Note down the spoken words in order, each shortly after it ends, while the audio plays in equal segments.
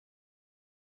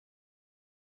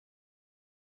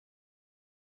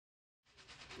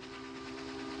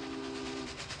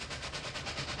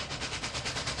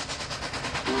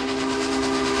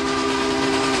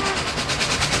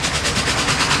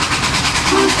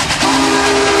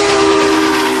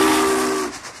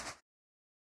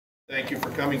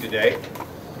for coming today.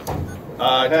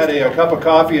 I had a cup of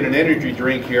coffee and an energy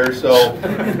drink here, so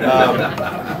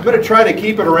I'm going to try to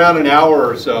keep it around an hour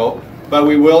or so, but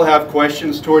we will have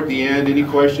questions toward the end, any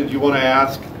questions you want to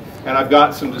ask. And I've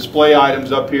got some display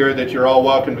items up here that you're all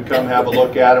welcome to come have a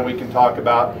look at and we can talk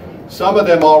about. Some of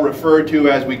them I'll refer to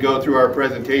as we go through our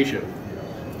presentation.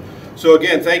 So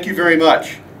again, thank you very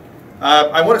much.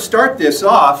 I want to start this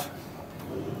off.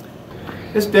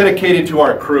 It's dedicated to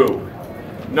our crew.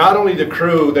 Not only the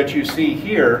crew that you see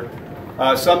here,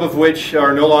 some of which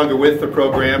are no longer with the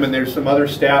program, and there's some other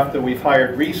staff that we've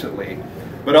hired recently,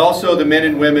 but also the men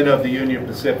and women of the Union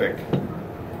Pacific.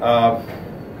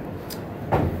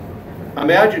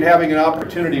 Imagine having an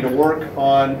opportunity to work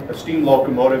on a steam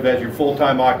locomotive as your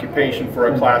full-time occupation for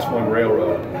a Class I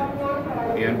railroad.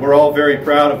 And we're all very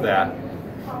proud of that.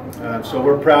 So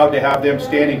we're proud to have them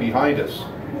standing behind us.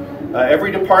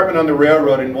 Every department on the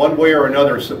railroad in one way or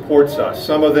another supports us.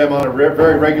 Some of them on a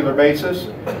very regular basis,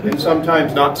 and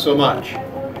sometimes not so much.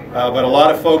 But a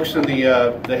lot of folks in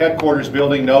the headquarters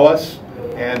building know us,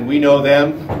 and we know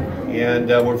them, and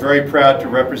we're very proud to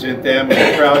represent them.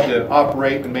 We're proud to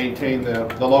operate and maintain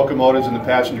the locomotives and the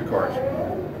passenger cars.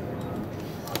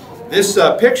 This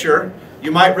picture,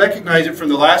 you might recognize it from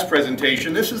the last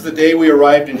presentation. This is the day we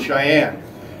arrived in Cheyenne.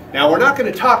 Now, we're not going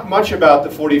to talk much about the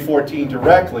 4014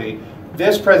 directly.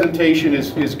 This presentation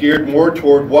is geared more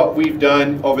toward what we've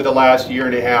done over the last year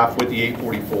and a half with the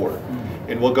 844.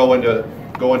 And we'll go into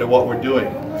what we're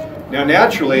doing. Now,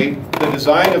 naturally, the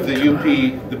design of the UP,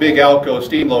 the big Alco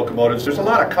steam locomotives, there's a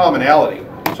lot of commonality.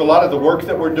 So a lot of the work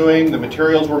that we're doing, the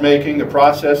materials we're making, the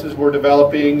processes we're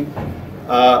developing,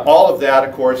 all of that,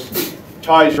 of course,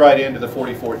 ties right into the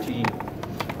 4014.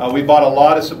 We bought a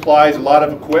lot of supplies, a lot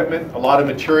of equipment, a lot of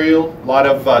material, a lot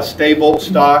of stable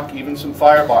stock, even some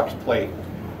firebox plate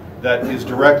that is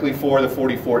directly for the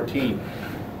 4014.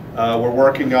 We're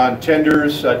working on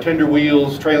tenders, tender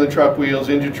wheels, trailer truck wheels,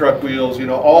 engine truck wheels, you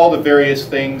know, all the various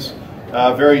things.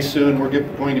 Very soon we're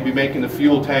going to be making the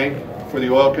fuel tank for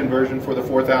the oil conversion for the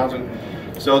 4000.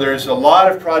 So there's a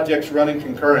lot of projects running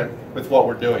concurrent with what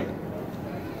we're doing.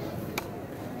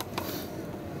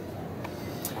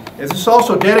 This is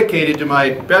also dedicated to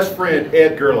my best friend,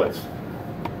 Ed Gerlitz.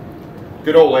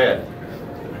 Good old Ed.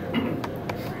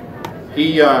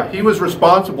 He was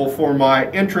responsible for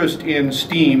my interest in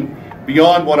steam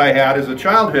beyond what I had as a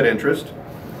childhood interest.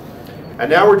 And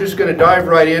now we're just going to dive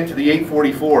right into the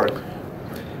 844.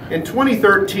 In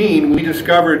 2013, we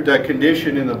discovered a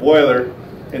condition in the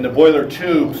boiler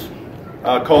tubes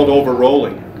called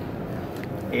over-rolling.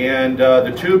 And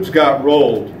the tubes got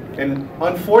rolled. And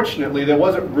unfortunately, there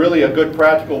wasn't really a good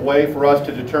practical way for us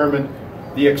to determine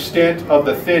the extent of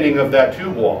the thinning of that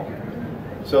tube wall.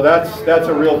 So that's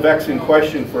a real vexing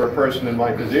question for a person in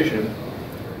my position,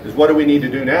 is what do we need to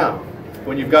do now?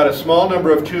 When you've got a small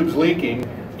number of tubes leaking,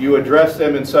 you address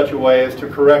them in such a way as to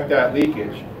correct that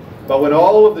leakage. But when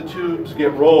all of the tubes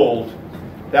get rolled,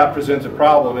 that presents a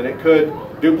problem, and it could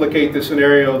duplicate the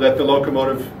scenario that the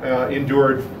locomotive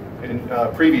endured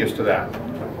previous to that.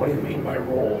 What do you mean by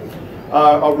roll?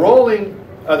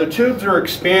 The tubes are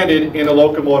expanded in a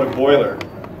locomotive boiler.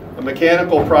 A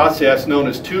mechanical process known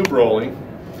as tube rolling.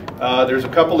 There's a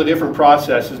couple of different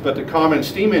processes, but the common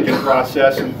steam engine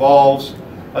process involves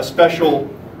a special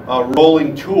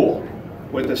rolling tool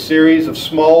with a series of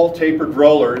small tapered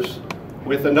rollers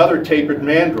with another tapered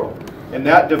mandrel. And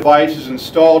that device is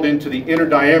installed into the inner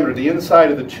diameter, the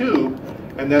inside of the tube,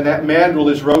 and then that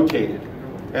mandrel is rotated.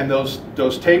 And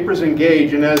those tapers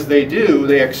engage, and as they do,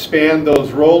 they expand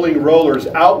those rolling rollers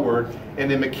outward, and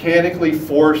they mechanically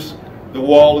force the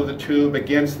wall of the tube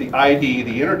against the ID,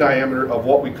 the inner diameter of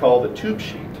what we call the tube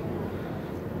sheet.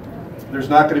 There's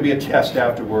not going to be a test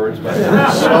afterwards, but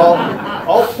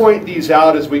I'll point these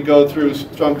out as we go through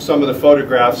some of the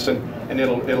photographs, and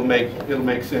it'll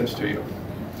make sense to you.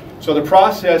 So the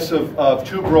process of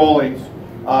tube rolling,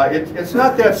 it's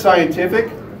not that scientific.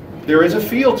 There is a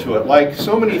feel to it. Like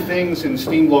so many things in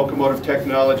steam locomotive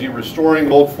technology,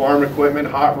 restoring old farm equipment,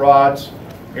 hot rods,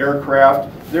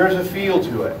 aircraft, there's a feel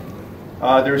to it.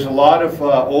 There's a lot of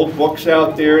old books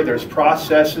out there. There's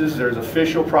processes, there's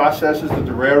official processes that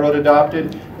the railroad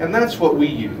adopted, and that's what we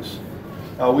use.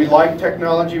 We like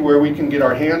technology where we can get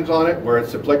our hands on it, where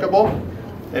it's applicable,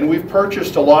 and we've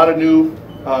purchased a lot of new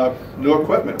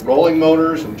equipment, rolling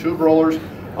motors and tube rollers.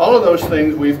 All of those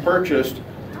things we've purchased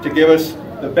to give us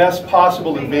the best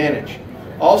possible advantage.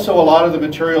 Also, a lot of the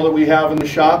material that we have in the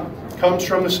shop comes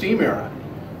from the steam era.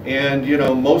 And you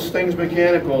know, most things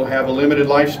mechanical have a limited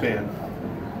lifespan.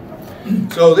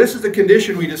 So this is the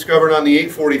condition we discovered on the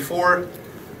 844.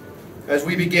 As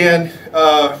we began,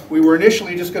 we were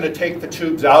initially just going to take the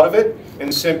tubes out of it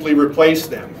and simply replace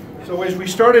them. So as we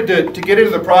started to get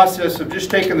into the process of just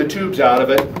taking the tubes out of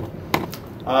it,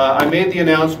 I made the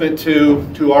announcement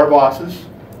to our bosses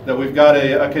that we've got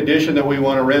a condition that we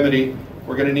want to remedy.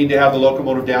 We're going to need to have the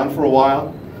locomotive down for a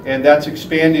while, and that's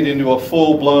expanded into a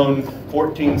full-blown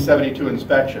 1472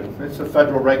 inspection. It's a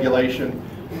federal regulation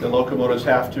the locomotives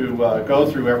have to go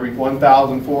through every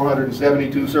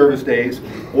 1,472 service days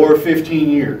or 15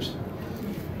 years.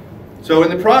 So in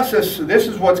the process, this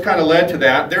is what's kind of led to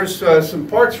that. There's some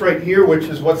parts right here, which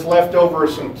is what's left over,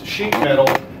 some sheet metal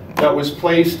that was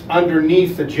placed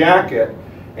underneath the jacket,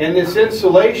 and this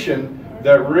insulation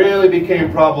that really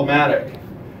became problematic.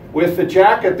 With the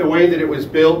jacket, the way that it was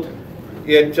built,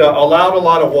 it allowed a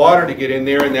lot of water to get in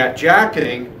there, and that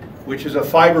jacketing, which is a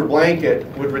fiber blanket,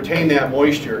 would retain that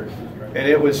moisture. And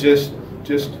it was just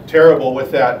terrible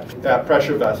with that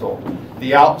pressure vessel,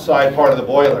 the outside part of the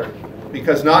boiler.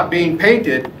 Because not being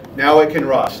painted, now it can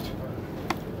rust.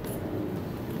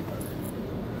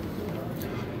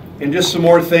 And just some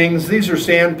more things. These are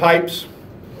sand pipes.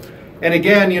 And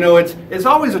again, you know, it's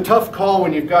always a tough call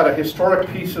when you've got a historic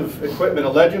piece of equipment, a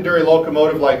legendary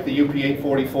locomotive like the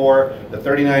UP844, the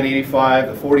 3985,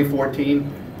 the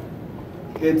 4014.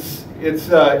 You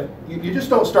just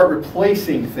don't start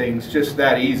replacing things just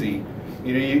that easy.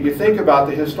 You know, you think about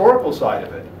the historical side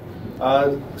of it.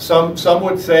 Some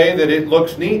would say that it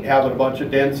looks neat having a bunch of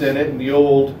dents in it and the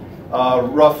old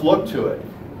rough look to it.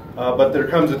 But there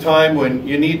comes a time when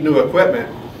you need new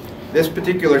equipment. This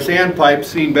particular sandpipe's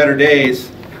seen better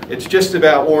days. It's just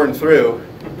about worn through.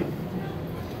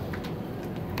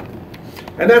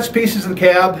 And that's pieces of the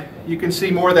cab. You can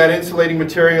see more of that insulating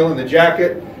material in the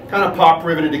jacket, kind of pop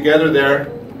riveted together there.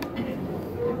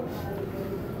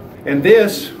 And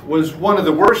this was one of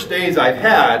the worst days I've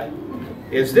had.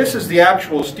 This is the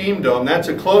actual steam dome. That's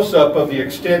a close-up of the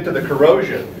extent of the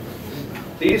corrosion.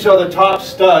 These are the top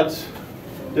studs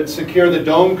that secure the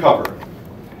dome cover.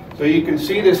 So you can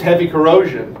see this heavy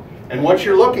corrosion. And what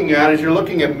you're looking at is you're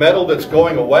looking at metal that's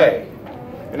going away.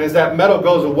 And as that metal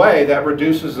goes away, that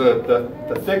reduces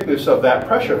the thickness of that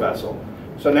pressure vessel.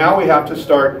 So now we have to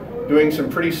start doing some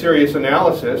pretty serious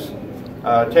analysis,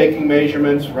 taking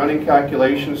measurements, running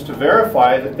calculations to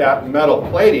verify that that metal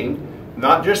plating,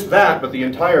 not just that, but the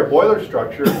entire boiler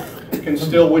structure, can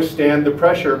still withstand the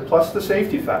pressure plus the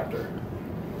safety factor.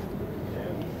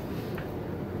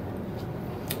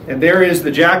 And there is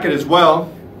the jacket as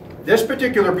well. This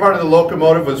particular part of the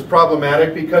locomotive was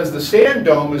problematic because the sand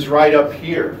dome is right up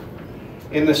here.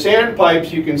 In the sand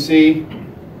pipes, you can see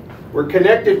we're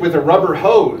connected with a rubber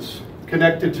hose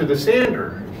connected to the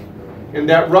sander. And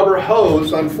that rubber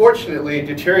hose, unfortunately,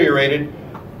 deteriorated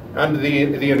under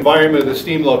the environment of the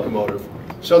steam locomotive.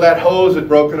 So that hose had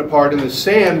broken apart and the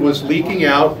sand was leaking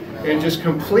out and just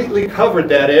completely covered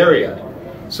that area.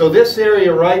 So this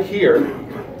area right here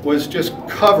was just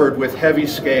covered with heavy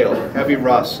scale, heavy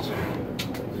rust.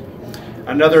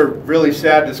 Another really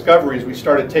sad discovery is we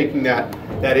started taking that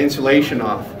insulation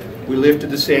off. We lifted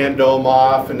the sand dome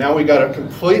off, and now we got to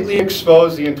completely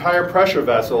expose the entire pressure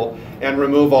vessel and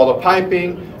remove all the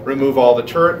piping, remove all the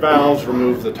turret valves,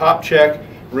 remove the top check,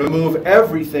 remove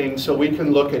everything so we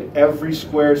can look at every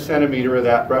square centimeter of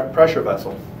that pressure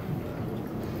vessel.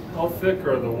 How thick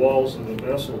are the walls of the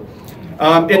vessel?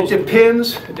 It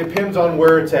depends on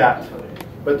where it's at,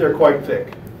 but they're quite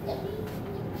thick.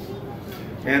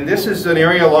 And this is an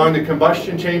area along the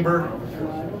combustion chamber,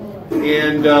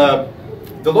 and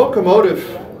the locomotive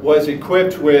was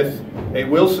equipped with a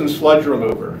Wilson sludge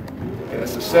remover, and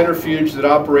it's a centrifuge that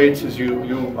operates as you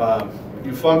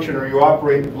function or you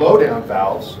operate blowdown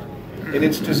valves, and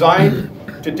it's designed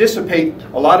to dissipate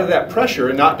a lot of that pressure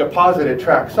and not deposit it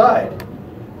track side.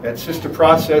 It's just a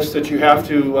process that you have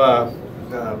to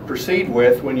proceed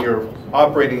with when you're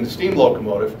operating the steam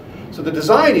locomotive. So the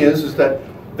design is that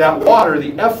that water,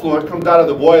 the effluent, comes out of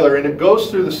the boiler and it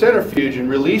goes through the centrifuge and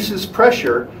releases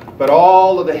pressure, but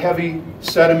all of the heavy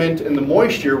sediment and the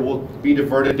moisture will be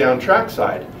diverted down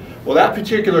trackside. Well, that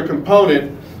particular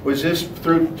component was just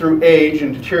through age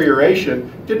and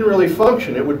deterioration, didn't really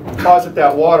function. It would deposit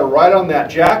that water right on that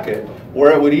jacket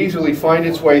where it would easily find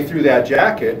its way through that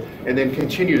jacket and then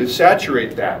continue to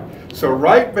saturate that. So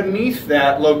right beneath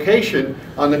that location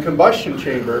on the combustion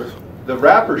chamber, the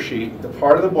wrapper sheet, the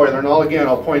part of the boiler, and again,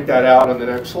 I'll point that out on the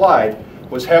next slide,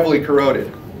 was heavily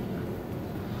corroded.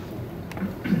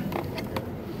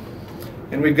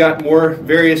 And we've got more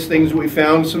various things we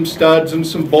found, some studs and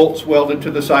some bolts welded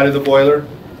to the side of the boiler.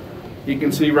 You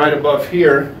can see right above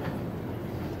here,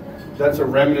 that's a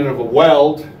remnant of a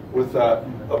weld with a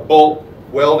bolt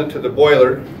welded to the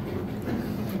boiler.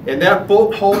 And that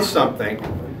bolt holds something.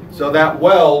 So that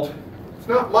weld, it's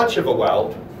not much of a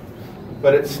weld,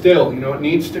 but it's still, it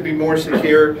needs to be more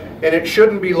secure, and it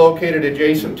shouldn't be located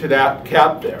adjacent to that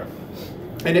cap there.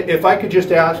 And if I could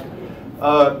just ask,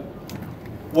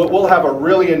 we'll have a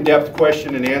really in-depth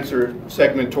question and answer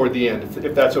segment toward the end,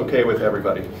 if that's okay with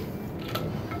everybody.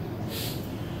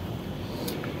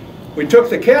 We took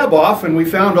the cab off and we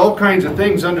found all kinds of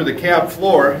things under the cab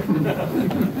floor.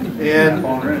 And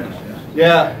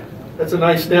yeah, that's a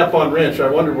nice snap-on wrench. I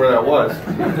wondered where that was.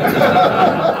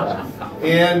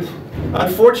 And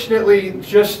unfortunately,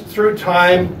 just through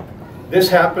time, this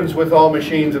happens with all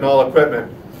machines and all equipment.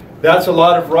 That's a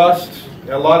lot of rust,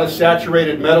 a lot of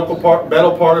saturated metal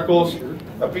particles,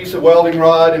 a piece of welding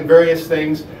rod, and various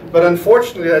things. But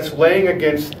unfortunately, that's laying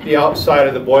against the outside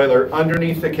of the boiler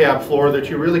underneath the cab floor that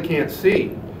you really can't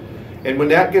see. And when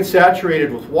that gets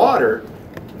saturated with water,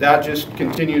 that just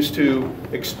continues to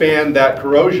expand that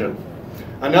corrosion.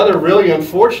 Another really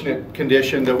unfortunate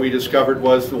condition that we discovered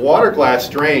was the water glass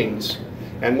drains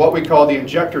and what we call the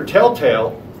injector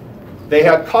telltale. They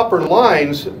had copper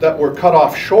lines that were cut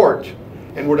off short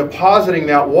and were depositing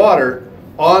that water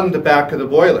on the back of the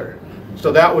boiler.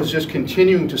 So that was just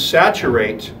continuing to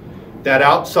saturate that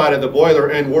outside of the boiler,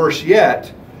 and worse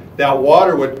yet, that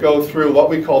water would go through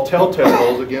what we call telltale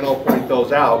holes, again I'll point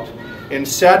those out, and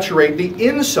saturate the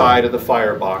inside of the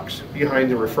firebox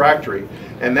behind the refractory.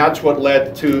 And that's what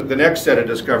led to the next set of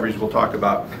discoveries we'll talk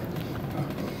about.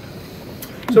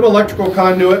 Some electrical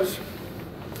conduits,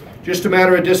 just a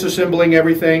matter of disassembling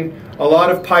everything, a lot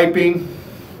of piping,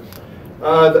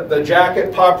 the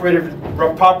jacket pop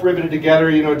riveted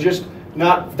together, just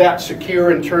not that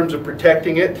secure in terms of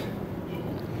protecting it.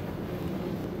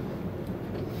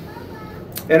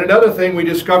 And another thing we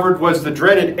discovered was the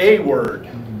dreaded A word,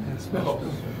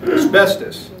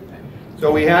 asbestos. So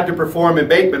we had to perform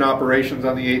abatement operations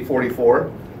on the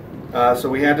 844. So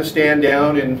we had to stand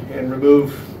down and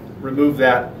remove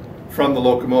that from the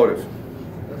locomotive.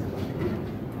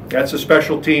 That's a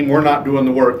special team. We're not doing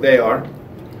the work, they are.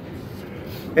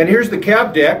 And here's the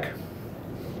cab deck.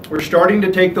 We're starting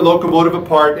to take the locomotive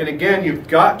apart, and again, you've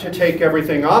got to take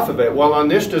everything off of it. Well, on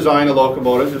this design of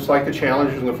locomotives, it's like the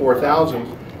Challengers and the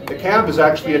 4000, the cab is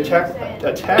actually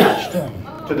attached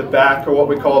to the back, or what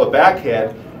we call the back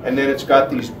head, and then it's got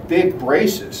these big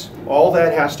braces. All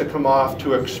that has to come off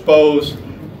to expose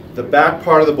the back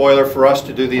part of the boiler for us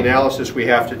to do the analysis we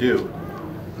have to do.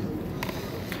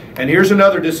 And here's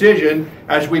another decision.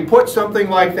 As we put something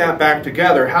like that back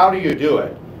together, how do you do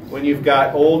it? When you've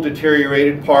got old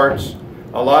deteriorated parts,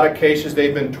 a lot of cases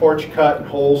they've been torch cut and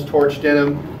holes torched in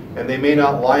them, and they may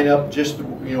not line up just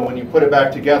when you put it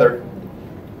back together.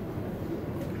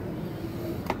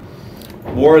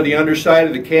 More of the underside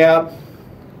of the cab.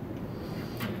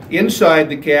 Inside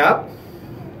the cab,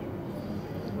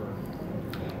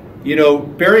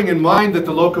 bearing in mind that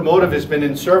the locomotive has been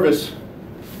in service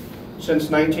since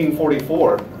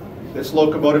 1944, this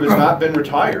locomotive has not been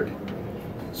retired.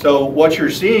 So what you're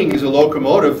seeing is a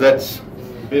locomotive that's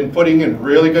been putting in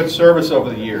really good service over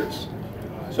the years.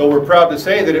 So we're proud to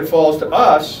say that it falls to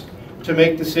us to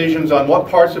make decisions on what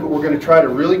parts of it we're going to try to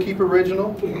really keep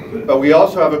original, but we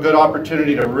also have a good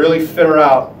opportunity to really fit her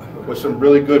out with some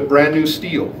really good brand new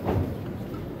steel.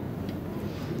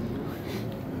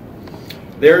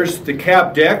 There's the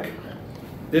cab deck.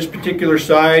 This particular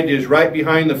side is right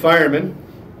behind the fireman.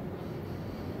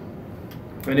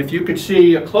 And if you could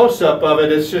see a close-up of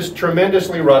it, it's just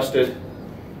tremendously rusted.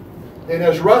 And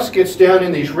as rust gets down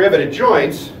in these riveted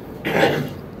joints,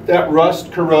 that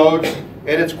rust corrodes,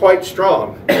 and it's quite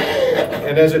strong.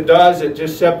 And as it does, it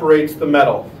just separates the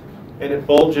metal, and it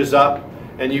bulges up,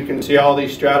 and you can see all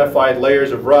these stratified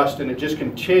layers of rust, and it just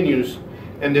continues,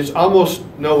 and there's almost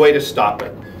no way to stop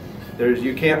it.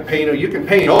 You can't paint, you can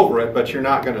paint over it, but you're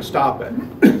not going to stop it.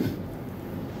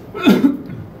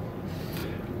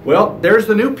 Well, there's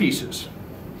the new pieces.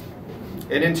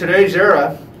 And in today's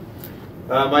era,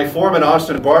 my foreman,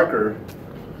 Austin Barker,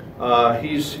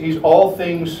 he's all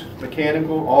things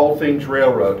mechanical, all things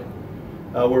railroad.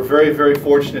 We're very, very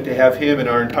fortunate to have him and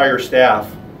our entire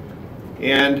staff.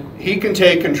 And he can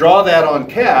take and draw that on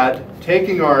CAD,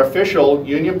 taking our official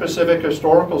Union Pacific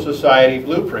Historical Society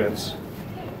blueprints,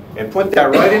 and put that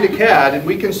right into CAD, and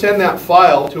we can send that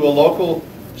file to a local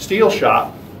steel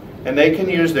shop, and they can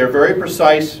use their very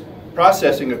precise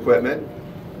processing equipment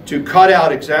to cut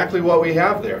out exactly what we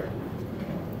have there.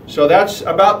 So that's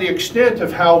about the extent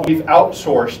of how we've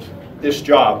outsourced this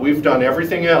job. We've done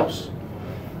everything else.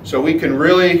 So we can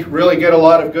really, really get a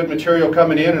lot of good material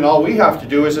coming in, and all we have to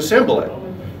do is assemble it.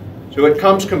 So it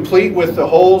comes complete with the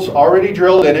holes already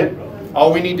drilled in it.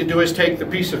 all we need to do is take the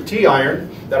piece of T-iron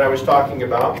that I was talking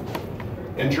about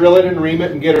and drill it and ream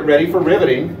it and get it ready for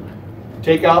riveting.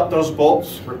 Take out those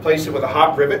bolts, replace it with a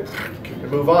hot rivet,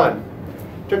 and move on.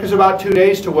 Took us about 2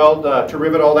 days to weld, to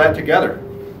rivet all that together.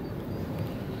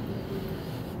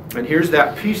 And here's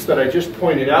that piece that I just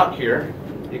pointed out here.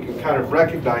 You can kind of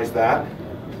recognize that.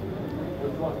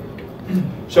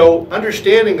 So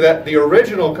understanding that the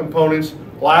original components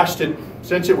lasted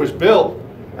since it was built,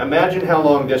 imagine how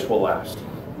long this will last.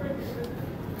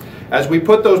 As we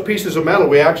put those pieces of metal,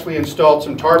 we actually installed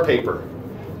some tar paper.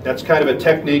 That's kind of a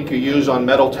technique you use on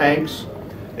metal tanks,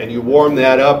 and you warm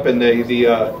that up, and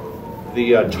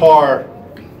the tar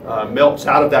melts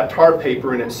out of that tar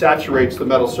paper, and it saturates the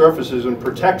metal surfaces and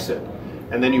protects it.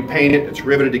 And then you paint it, it's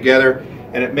riveted together,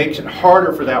 and it makes it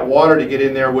harder for that water to get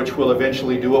in there, which will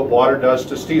eventually do what water does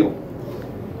to steel.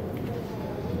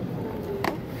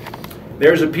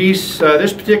 There's a piece,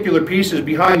 this particular piece is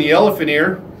behind the elephant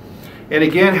ear. And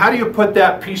again, how do you put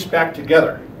that piece back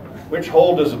together? Which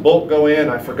hole does the bolt go in?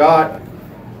 I forgot.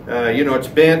 You know, it's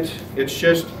bent.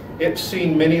 It's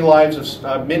seen many lives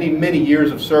of, many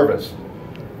years of service.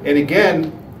 And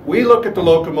again, we look at the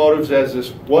locomotives as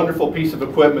this wonderful piece of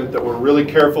equipment that we're really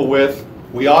careful with.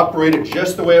 We operate it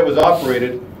just the way it was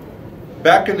operated.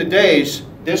 Back in the days,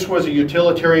 this was a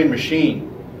utilitarian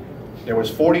machine. There was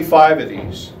 45 of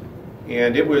these.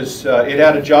 And it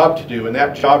had a job to do, and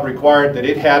that job required that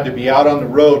it had to be out on the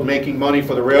road making money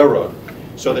for the railroad.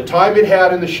 So the time it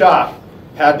had in the shop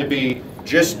had to be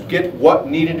just get what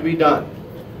needed to be done.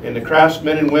 And the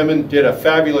craftsmen and women did a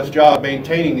fabulous job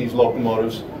maintaining these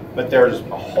locomotives, but there's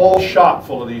a whole shop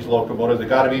full of these locomotives that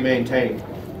got to be maintained.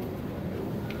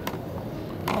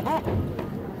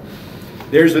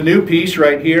 There's the new piece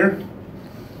right here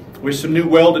with some new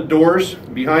welded doors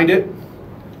behind it.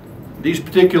 These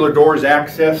particular doors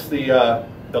access the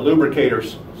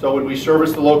lubricators. So when we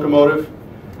service the locomotive,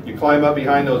 you climb up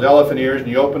behind those elephant ears and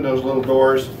you open those little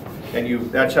doors,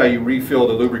 and that's how you refill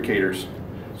the lubricators.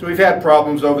 So we've had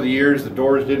problems over the years. The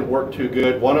doors didn't work too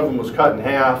good. One of them was cut in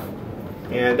half,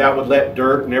 and that would let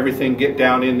dirt and everything get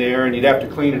down in there, and you'd have to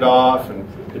clean it off, and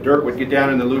the dirt would get down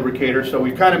in the lubricator. So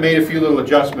we've kind of made a few little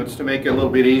adjustments to make it a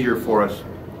little bit easier for us.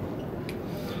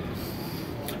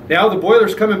 Now the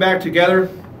boiler's coming back together.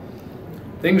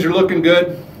 Things are looking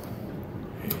good,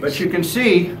 but you can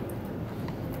see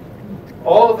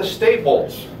all of the stay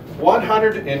bolts,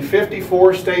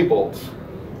 154 stay bolts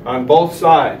on both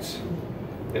sides,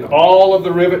 and all of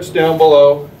the rivets down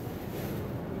below,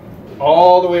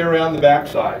 all the way around the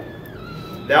backside.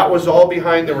 That was all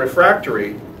behind the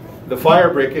refractory, the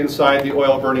fire brick inside the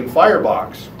oil burning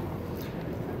firebox.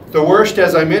 The worst,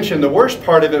 as I mentioned, the worst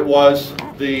part of it was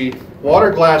the water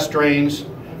glass drains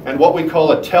and what we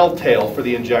call a telltale for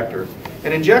the injector.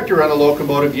 An injector on a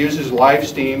locomotive uses live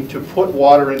steam to put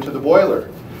water into the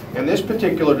boiler. And this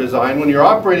particular design, when you're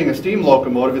operating a steam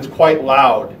locomotive, it's quite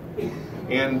loud.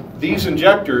 And these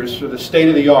injectors are the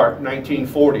state-of-the-art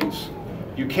 1940s.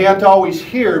 You can't always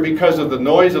hear because of the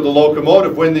noise of the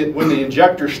locomotive when the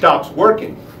injector stops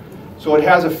working. So it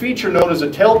has a feature known as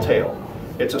a telltale.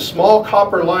 It's a small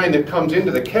copper line that comes into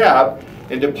the cab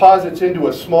and deposits into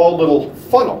a small little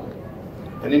funnel.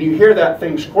 And then you hear that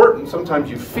thing squirting. Sometimes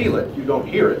you feel it, you don't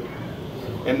hear it.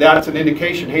 And that's an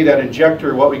indication, hey, that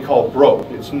injector, what we call broke.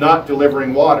 It's not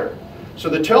delivering water. So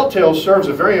the telltale serves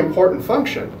a very important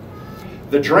function.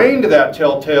 The drain to that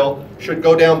telltale should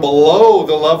go down below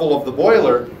the level of the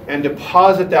boiler and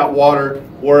deposit that water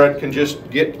where it can just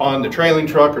get on the trailing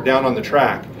truck or down on the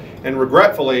track. And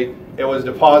regretfully, it was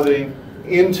depositing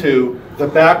into the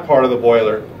back part of the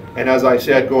boiler, and as I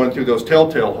said, going through those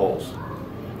telltale holes.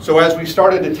 So as we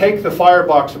started to take the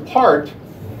firebox apart,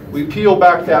 we peel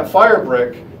back that fire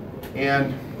brick,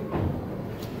 and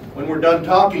when we're done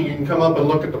talking, you can come up and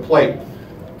look at the plate.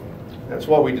 That's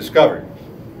what we discovered.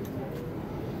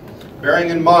 Bearing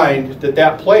in mind that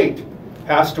that plate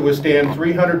has to withstand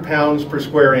 300 pounds per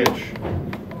square inch.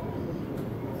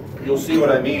 You'll see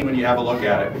what I mean when you have a look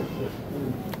at it.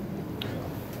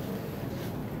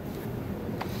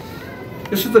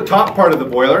 This is the top part of the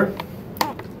boiler.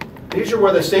 These are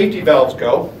where the safety valves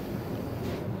go.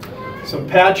 Some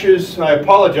patches. I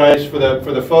apologize for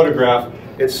the photograph.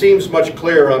 It seems much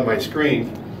clearer on my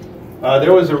screen.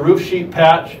 There was a roof sheet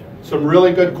patch. Some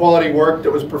really good quality work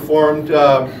that was performed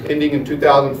ending in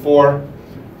 2004.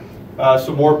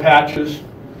 Some more patches.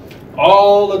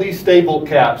 All of these stay bolt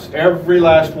caps, every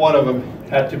last one of them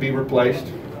had to be replaced.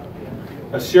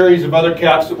 A series of other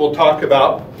caps that we'll talk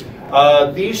about.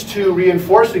 These two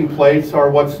reinforcing plates are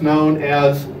what's known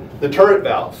as the turret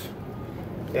valves.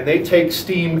 And they take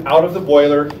steam out of the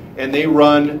boiler and they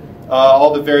run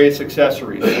all the various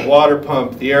accessories, the water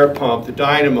pump, the air pump, the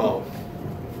dynamo,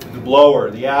 the blower,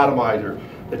 the atomizer,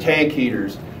 the tank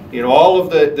heaters, you know, all of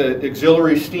the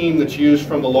auxiliary steam that's used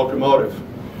from the locomotive.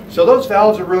 So those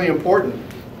valves are really important.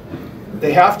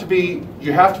 They have to be,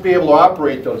 you have to be able to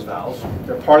operate those valves.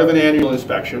 They're part of an annual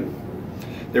inspection.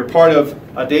 They're part of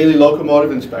a daily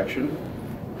locomotive inspection.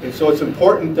 And so it's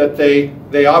important that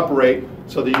they operate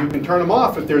so that you can turn them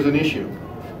off if there's an issue.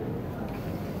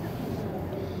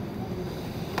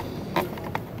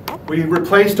 We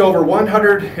replaced over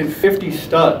 150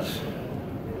 studs.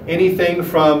 Anything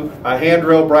from a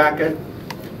handrail bracket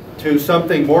to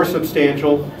something more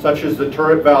substantial, such as the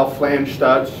turret valve flange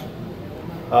studs,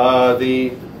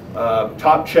 the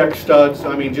top check studs.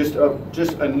 I mean, just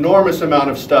enormous amount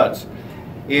of studs.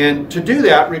 And to do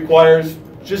that requires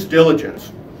just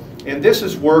diligence. And this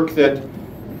is work that,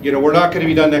 you know, we're not going to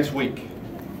be done next week.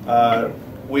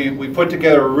 We put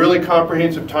together a really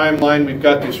comprehensive timeline. We've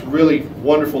got this really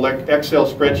wonderful Excel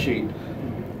spreadsheet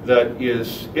that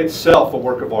is itself a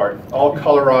work of art, all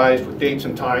colorized with dates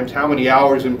and times, how many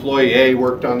hours employee A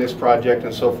worked on this project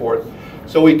and so forth.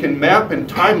 So we can map and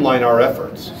timeline our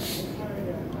efforts.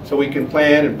 So we can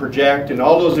plan and project and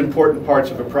all those important parts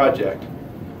of a project.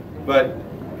 But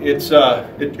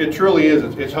it truly is,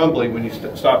 it's humbling when you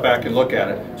stop back and look at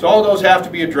it. So all those have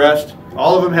to be addressed.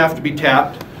 All of them have to be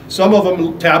tapped. Some of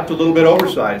them tapped a little bit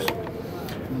oversized.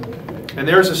 And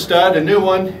there's a stud, a new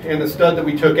one, and the stud that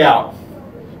we took out.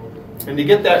 And to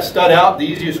get that stud out, the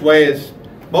easiest way is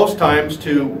most times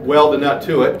to weld a nut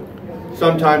to it.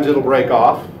 Sometimes it'll break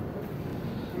off.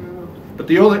 But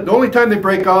the only time they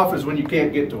break off is when you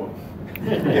can't get to them.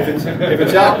 If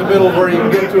it's out in the middle where you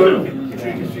can get to it,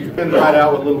 you spin right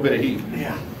out with a little bit of heat.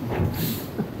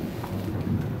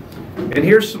 And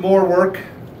here's some more work.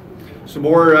 Some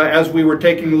more as we were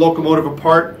taking the locomotive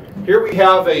apart. Here we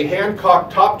have a Hancock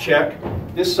top check.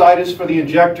 This side is for the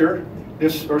injector,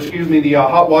 the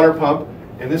hot water pump,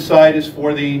 and this side is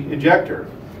for the injector.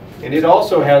 And it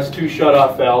also has two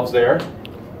shut-off valves there.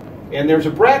 And there's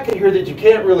a bracket here that you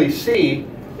can't really see,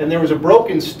 and there was a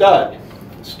broken stud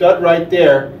right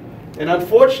there. And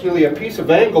unfortunately, a piece of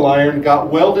angle iron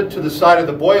got welded to the side of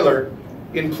the boiler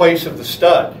in place of the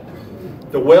stud.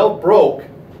 The weld broke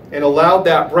and allowed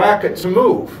that bracket to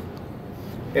move.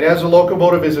 And as the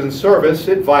locomotive is in service,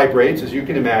 it vibrates, as you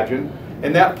can imagine,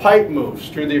 and that pipe moves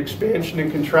through the expansion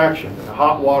and contraction, and the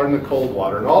hot water and the cold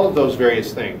water, and all of those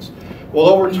various things. Well,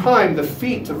 over time, the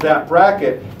feet of that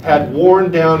bracket had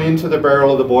worn down into the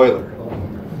barrel of the boiler.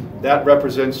 That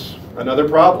represents another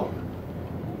problem.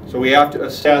 So we have to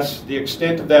assess the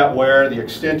extent of that wear, the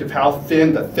extent of how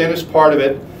thin, the thinnest part of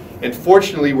it, and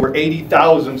fortunately we're 80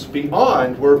 thousandths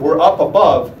beyond, we're up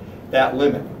above that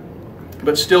limit.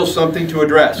 But still something to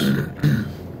address.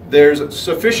 There's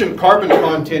sufficient carbon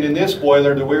content in this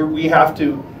boiler that we have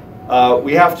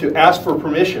to ask for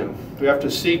permission. We have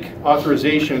to seek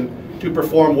authorization to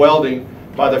perform welding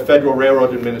by the Federal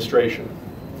Railroad Administration.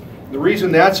 The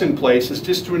reason that's in place is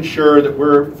just to ensure that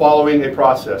we're following a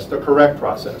process, the correct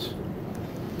process.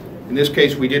 In this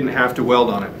case, we didn't have to weld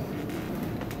on it.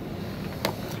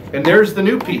 And there's the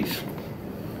new piece.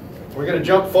 We're going to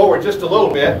jump forward just a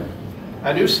little bit.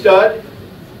 A new stud.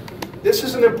 This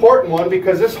is an important one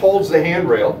because this holds the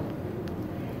handrail.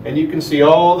 And you can see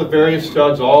all the various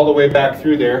studs all the way back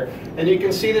through there. And you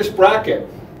can see this bracket.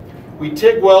 We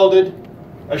TIG welded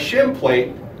a shim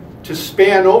plate to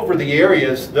span over the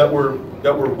areas that were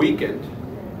weakened,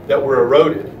 that were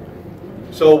eroded.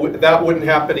 So that wouldn't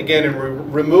happen again, and we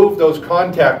removed those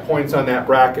contact points on that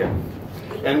bracket.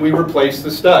 And we replaced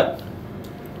the stud.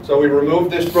 So we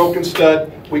removed this broken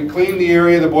stud, we cleaned the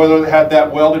area of the boiler that had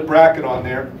that welded bracket on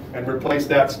there, and replaced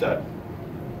that stud.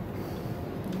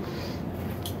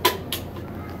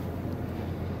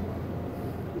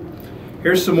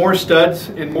 Here's some more studs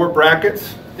and more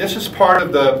brackets. This is part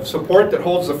of the support that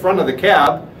holds the front of the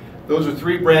cab. Those are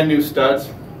 3 brand new studs.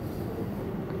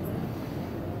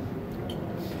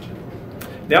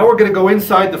 Now we're going to go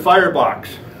inside the firebox.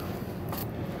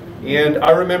 And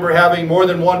I remember having more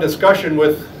than one discussion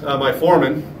with my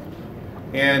foreman,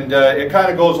 and it kind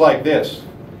of goes like this.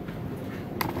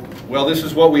 Well, this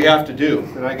is what we have to do.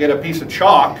 And I get a piece of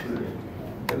chalk,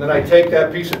 and then I take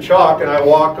that piece of chalk and I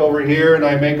walk over here and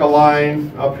I make a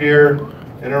line up here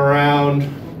and around.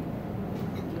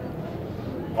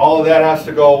 All of that has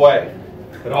to go away.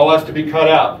 It all has to be cut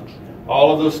out.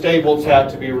 All of those staples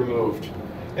have to be removed.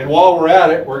 And while we're at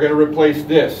it, we're going to replace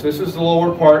this. This is the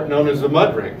lower part known as the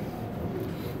mud ring.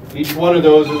 Each one of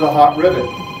those is a hot rivet,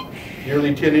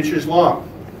 nearly 10 inches long,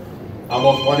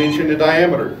 almost 1 inch in the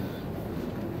diameter.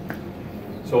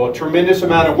 So a tremendous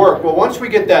amount of work. Well, once we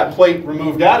get that plate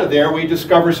removed out of there, we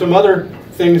discover some other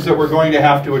things that we're going to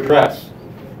have to address.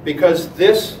 Because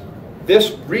this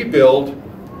rebuild,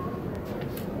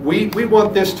 we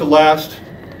want this to last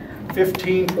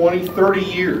 15, 20, 30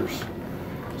 years.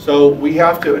 So we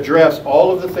have to address all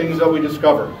of the things that we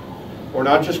discover. We're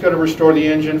not just going to restore the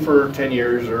engine for 10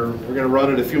 years or we're going to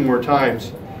run it a few more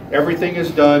times. Everything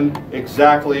is done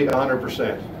exactly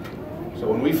 100%. So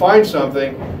when we find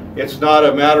something, it's not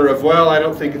a matter of, well, I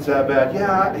don't think it's that bad.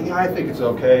 Yeah, I think it's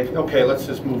okay. Okay, let's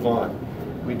just move on.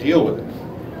 We deal with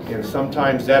it. And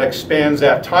sometimes that expands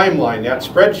that timeline, that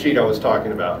spreadsheet I was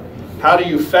talking about. How do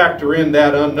you factor in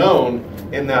that unknown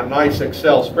in that nice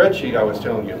Excel spreadsheet I was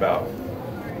telling you about?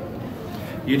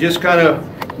 You just kind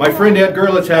of, my friend Ed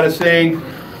Gerlitz had a saying,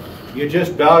 you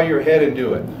just bow your head and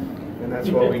do it. And that's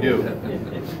what we do.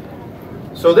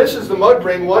 So this is the mud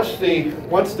ring once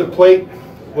the plate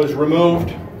was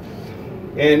removed.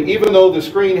 And even though the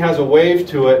screen has a wave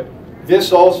to it,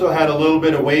 this also had a little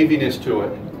bit of waviness to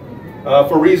it.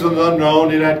 For reasons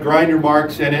unknown, it had grinder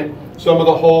marks in it. Some of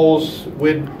the holes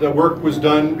with the work was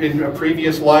done in a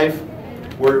previous life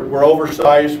were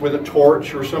oversized with a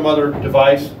torch or some other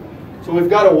device. So we've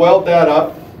got to weld that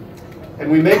up, and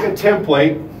we make a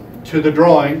template to the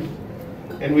drawing,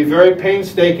 and we very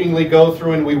painstakingly go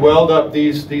through and we weld up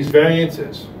these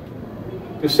variances.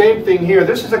 The same thing here.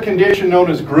 This is a condition known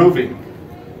as grooving.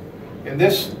 And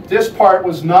this part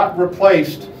was not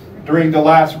replaced during the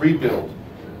last rebuild.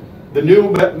 The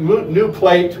new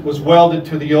plate was welded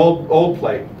to the old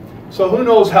plate. So who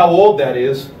knows how old that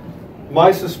is?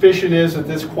 My suspicion is that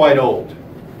this is quite old.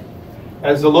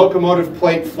 As the locomotive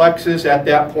plate flexes at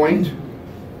that point,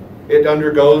 it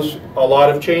undergoes a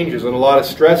lot of changes and a lot of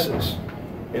stresses.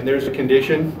 And there's a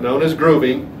condition known as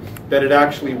grooving that it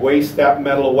actually wastes that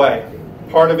metal away.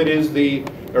 Part of it is the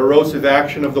erosive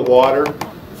action of the water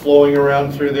flowing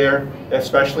around through there,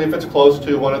 especially if it's close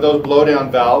to one of those blowdown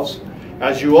valves.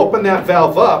 As you open that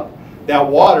valve up, that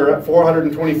water at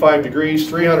 425 degrees,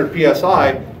 300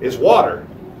 psi is water.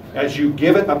 As you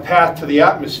give it a path to the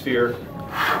atmosphere,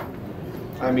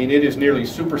 I mean, it is nearly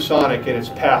supersonic in its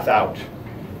path out.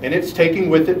 And it's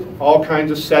taking with it all kinds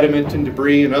of sediment and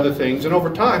debris and other things, and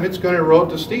over time it's going to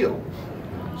erode the steel.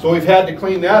 So we've had to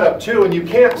clean that up too, and you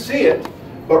can't see it,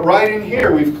 but right in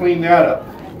here we've cleaned that up.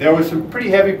 There was some pretty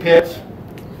heavy pits,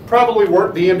 probably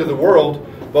weren't the end of the world,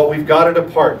 but we've got it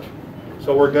apart.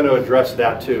 So we're going to address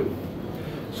that too.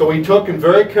 So we took and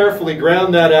very carefully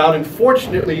ground that out, and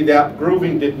fortunately that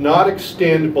grooving did not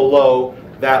extend below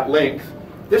that length.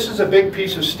 This is a big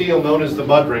piece of steel known as the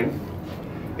mud ring,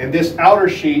 and this outer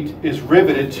sheet is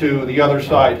riveted to the other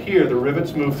side here. The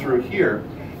rivets move through here.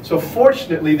 So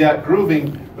fortunately that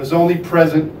grooving was only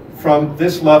present from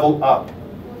this level up.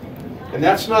 And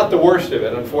that's not the worst of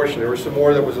it, unfortunately. There was some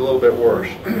more that was a little bit worse.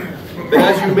 But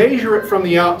as you measure it from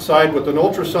the outside with an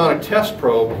ultrasonic test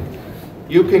probe,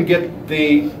 you can get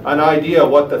an idea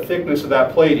what the thickness of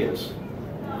that plate is.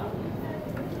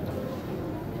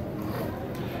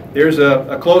 Here's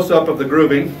a close-up of the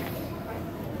grooving.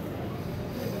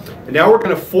 And now we're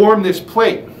going to form this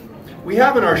plate. We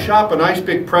have in our shop a nice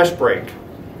big press brake.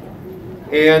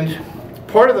 And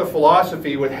part of the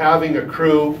philosophy with having a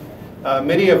crew,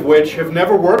 many of which have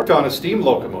never worked on a steam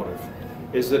locomotive,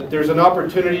 is that there's an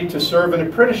opportunity to serve an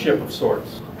apprenticeship of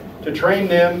sorts, to train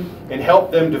them and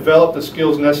help them develop the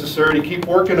skills necessary to keep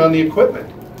working on the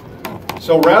equipment.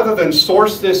 So rather than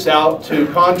source this out to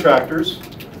contractors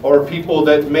or people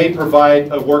that may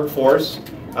provide a workforce,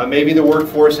 maybe the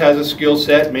workforce has a skill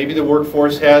set, maybe the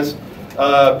workforce has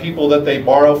people that they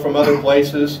borrow from other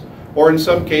places, or in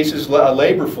some cases a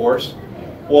labor force.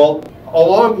 Well,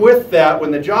 along with that,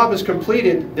 when the job is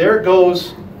completed, there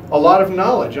goes a lot of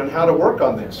knowledge on how to work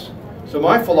on this. So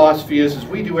my philosophy is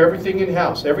we do everything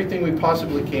in-house, everything we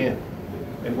possibly can.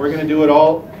 And we're going to do it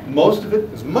all, most of it,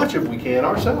 as much as we can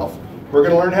ourselves. We're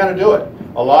going to learn how to do it.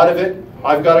 A lot of it,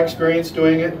 I've got experience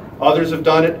doing it, others have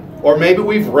done it, or maybe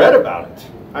we've read about it.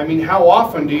 I mean, how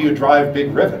often do you drive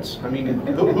big rivets? I mean,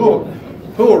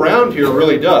 who around here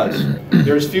really does?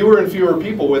 There's fewer and fewer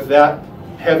people with that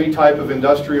heavy type of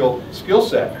industrial skill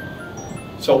set.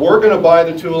 So we're going to buy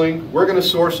the tooling, we're going to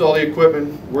source all the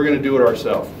equipment, we're going to do it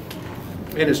ourselves.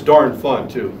 And it's darn fun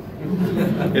too.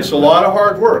 It's a lot of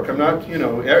hard work. I'm not,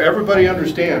 everybody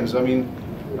understands, I mean,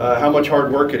 how much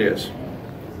hard work it is.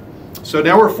 So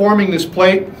now we're forming this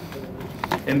plate,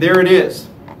 and there it is.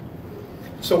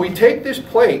 So we take this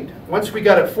plate, once we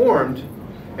got it formed,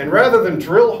 and rather than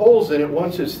drill holes in it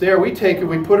once it's there, we take it,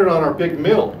 we put it on our big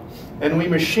mill, and we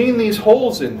machine these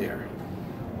holes in there.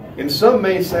 And some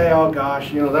may say, oh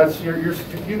gosh, that's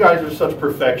you guys are such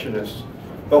perfectionists.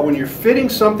 But when you're fitting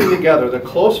something together, the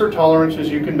closer tolerances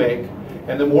you can make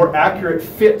and the more accurate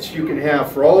fits you can have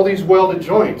for all these welded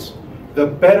joints, the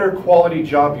better quality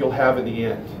job you'll have in the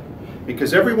end.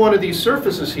 Because every one of these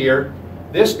surfaces here,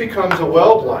 this becomes a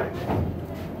weld line.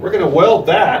 We're going to weld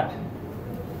that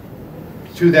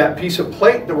to that piece of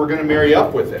plate that we're going to marry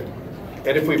up with it.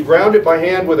 And if we ground it by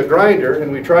hand with a grinder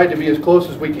and we tried to be as close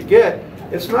as we could get,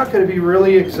 it's not going to be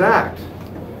really exact.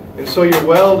 And so your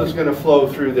weld is going to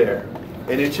flow through there.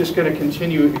 And it's just going to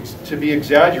continue to be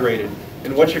exaggerated.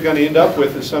 And what you're going to end up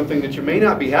with is something that you may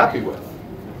not be happy with.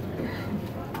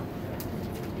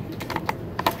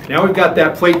 Now we've got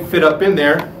that plate fit up in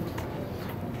there.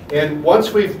 And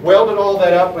once we've welded all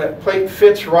that up, that plate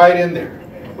fits right in there.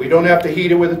 We don't have to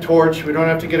heat it with a torch. We don't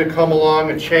have to get a come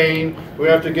along, a chain. We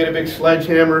don't have to get a big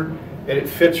sledgehammer. And it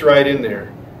fits right in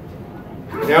there.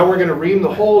 Now we're going to ream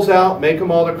the holes out, make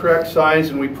them all the correct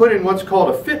size, and we put in what's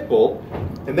called a fit bolt.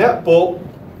 And that bolt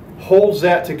holds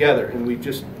that together. And we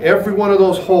just, every one of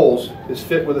those holes is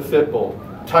fit with a fit bolt,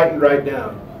 tightened right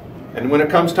down. And when it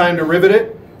comes time to rivet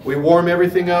it, we warm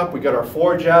everything up, we got our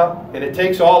forge out, and it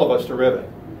takes all of us to rivet,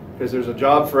 because there's a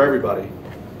job for everybody.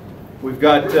 We've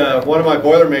got, one of my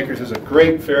Boilermakers is a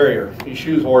great farrier. He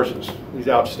shoes horses. He's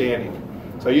outstanding.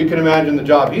 So you can imagine the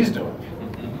job he's doing.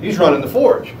 He's running the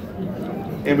forge.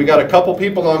 And we got a couple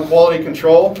people on quality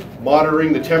control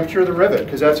monitoring the temperature of the rivet,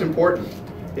 because that's important.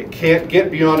 It can't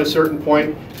get beyond a certain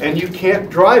point, and you can't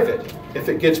drive it if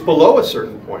it gets below a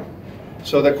certain point.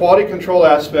 So the quality control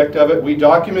aspect of it, we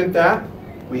document that.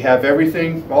 We have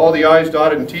everything, all the I's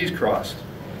dotted and T's crossed.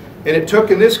 And it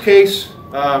took, in this case,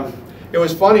 it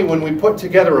was funny when we put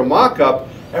together a mock-up,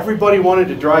 everybody wanted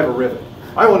to drive a rivet.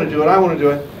 I want to do it, I want to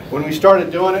do it. When we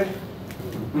started doing it,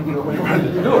 nobody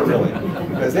wanted to do it really,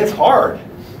 because it's hard.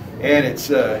 And it's,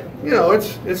 you know,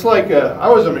 it's like, I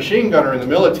was a machine gunner in the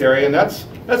military, and that's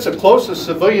the closest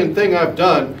civilian thing I've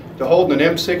done to holding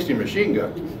an M60 machine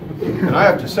gun. And I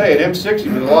have to say, an M60 is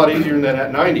a lot easier than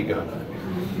that 90 gun.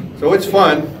 So it's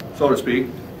fun, so to speak.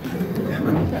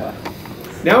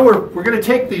 Now we're going to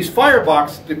take these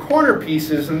firebox, the corner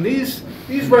pieces, and these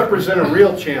represent a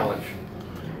real challenge,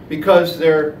 because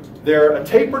they're a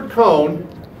tapered cone,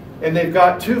 and they've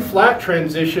got two flat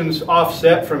transitions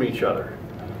offset from each other.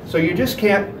 So you just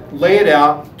can't lay it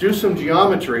out, do some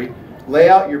geometry, lay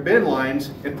out your bend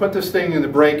lines, and put this thing in the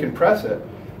brake and press it,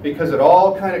 because it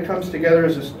all kind of comes together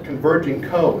as this converging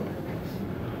cone.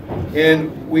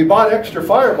 And we bought extra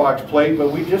firebox plate,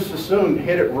 but we just as soon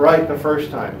hit it right the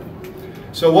first time.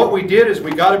 So what we did is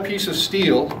we got a piece of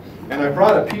steel, and I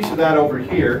brought a piece of that over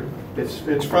here.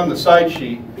 It's from the side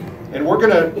sheet, and we're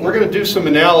gonna do some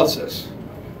analysis.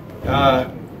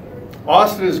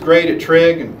 Austin is great at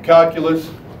trig and calculus,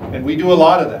 and we do a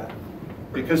lot of that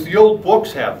because the old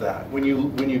books have that. When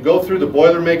you go through the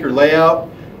Boilermaker layout,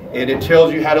 and it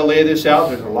tells you how to lay this out,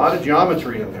 there's a lot of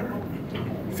geometry in there.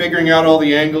 Figuring out all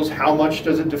the angles, how much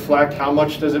does it deflect, how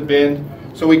much does it bend.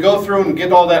 So we go through and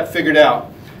get all that figured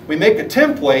out. We make a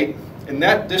template, and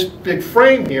this big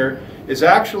frame here is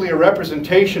actually a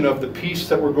representation of the piece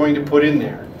that we're going to put in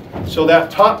there. So that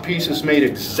top piece is made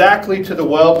exactly to the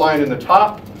weld line in the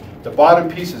top, the bottom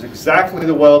piece is exactly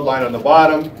the weld line on the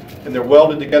bottom, and they're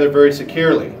welded together very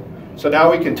securely. So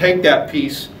now we can take that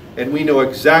piece and we know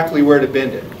exactly where to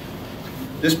bend it.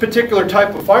 This particular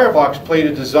type of firebox plate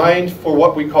is designed for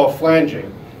what we call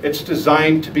flanging. It's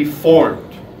designed to be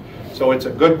formed. So it's a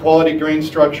good quality grain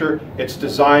structure. It's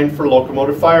designed for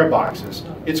locomotive fireboxes.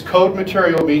 It's code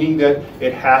material, meaning that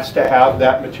it has to have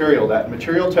that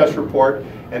material test report,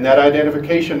 and that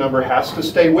identification number has to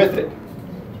stay with it.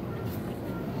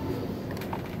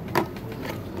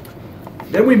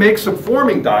 Then we make some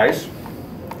forming dies,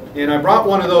 and I brought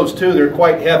one of those too. They're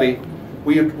quite heavy.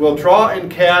 We'll draw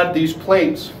and CAD these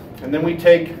plates, and then we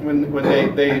take, when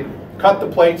they cut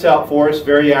the plates out for us,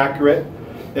 very accurate,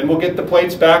 then we'll get the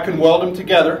plates back and weld them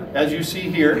together, as you see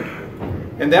here,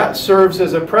 and that serves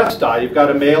as a press die. You've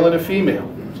got a male and a female,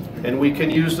 and we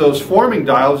can use those forming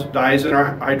dies in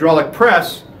our hydraulic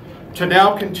press to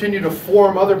now continue to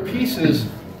form other pieces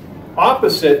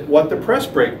opposite what the press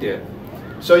brake did.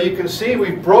 So you can see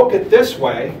we broke it this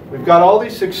way. We've got all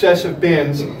these successive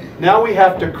bends. Now we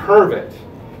have to curve it.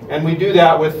 And we do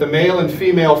that with the male and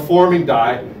female forming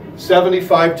die,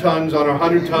 75 tons on a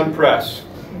 100-ton press,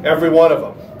 every one of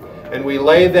them. And we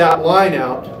lay that line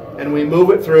out, and we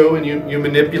move it through, and you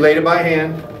manipulate it by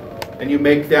hand, and you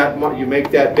make that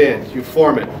bend, you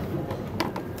form it.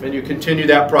 And you continue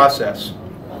that process.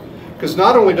 Because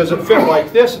not only does it fit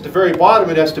like this, at the very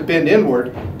bottom it has to bend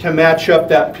inward to match up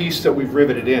that piece that we've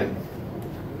riveted in.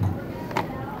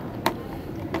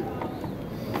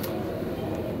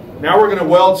 Now we're going to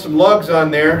weld some lugs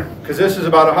on there, because this is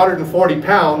about 140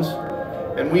 pounds,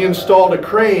 and we installed a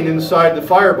crane inside the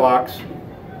firebox.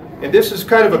 And this is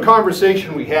kind of a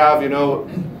conversation we have, you know.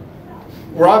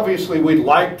 We'd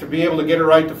like to be able to get it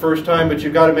right the first time, but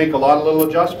you've got to make a lot of little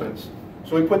adjustments.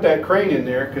 So we put that crane in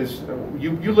there, because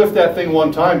you lift that thing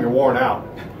one time, you're worn out.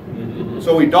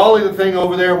 So we dolly the thing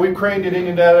over there, we craned it in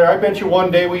and out of there. I bet you one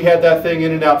day we had that thing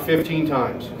in and out 15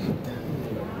 times.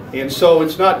 And so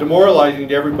it's not demoralizing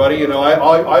to everybody. You know,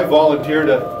 I volunteer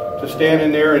to stand in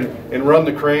there and run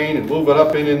the crane and move it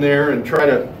up in there and try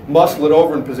to muscle it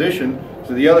over in position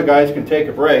so the other guys can take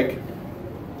a break.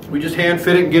 We just hand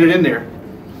fit it and get it in there.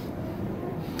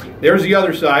 There's the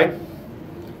other side.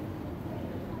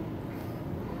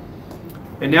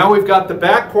 And now we've got the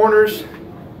back corners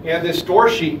and this door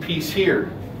sheet piece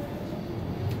here.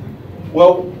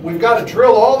 Well, we've got to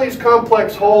drill all these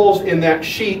complex holes in that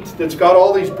sheet that's got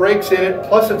all these breaks in it,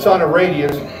 plus it's on a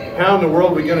radius. How in the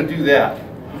world are we going to do that?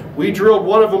 We drilled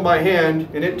one of them by hand,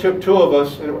 and it took two of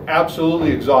us, and it was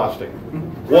absolutely exhausting.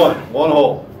 One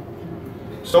hole.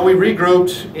 So we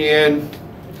regrouped, and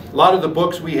a lot of the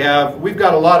books we've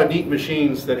got a lot of neat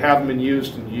machines that haven't been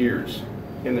used in years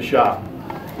in the shop.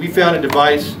 We found a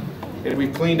device, and we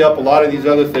cleaned up a lot of these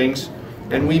other things,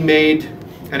 and we made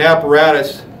an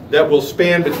apparatus that will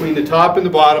span between the top and the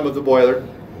bottom of the boiler,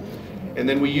 and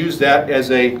then we use that as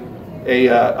a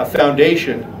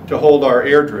foundation to hold our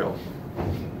air drill.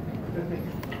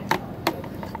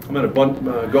 I'm going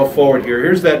to go forward here.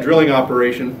 Here's that drilling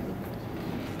operation.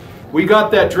 We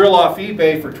got that drill off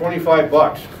eBay for 25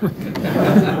 bucks.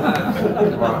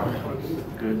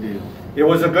 Good deal. It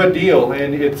was a good deal,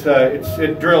 and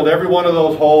it drilled every one of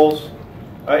those holes.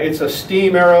 It's a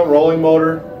steam arrow rolling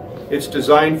motor. It's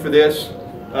designed for this.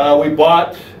 We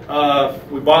bought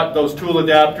those tool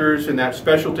adapters and that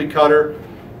specialty cutter.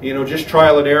 You know, just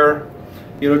trial and error.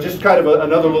 You know, just kind of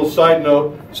another little side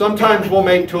note. Sometimes we'll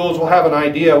make tools, we'll have an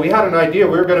idea. We had an idea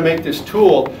we were going to make this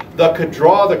tool that could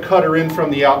draw the cutter in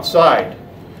from the outside.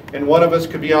 And one of us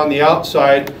could be on the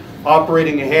outside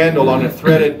operating a handle on a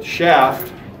threaded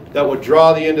shaft that would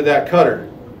draw the end of that cutter.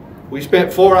 We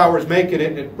spent 4 hours making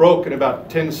it, and it broke in about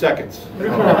 10 seconds.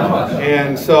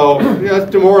 And so, yeah,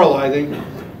 it's demoralizing.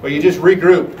 But you just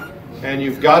regroup, and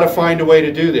you've got to find a way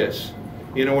to do this.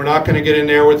 You know, we're not going to get in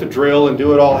there with a drill and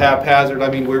do it all haphazard. I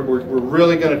mean, we're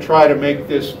really going to try to make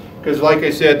this, because like I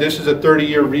said, this is a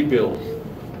 30-year rebuild.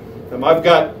 I've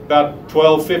got about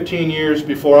 12, 15 years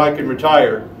before I can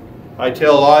retire. I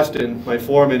tell Austin, my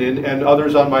foreman, and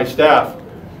others on my staff,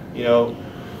 you know,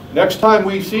 next time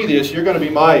we see this, you're going to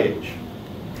be my age.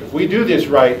 If we do this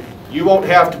right, you won't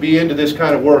have to be into this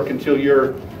kind of work until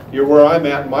you're where I'm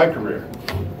at in my career.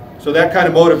 So that kind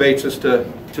of motivates us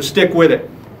to stick with it.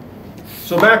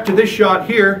 So back to this shot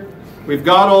here, we've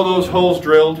got all those holes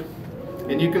drilled,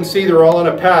 and you can see they're all in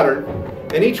a pattern.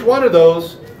 And each one of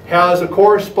those has a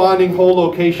corresponding hole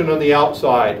location on the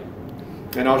outside.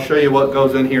 And I'll show you what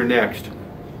goes in here next.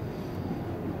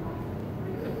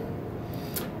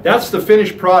 That's the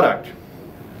finished product.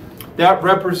 That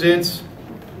represents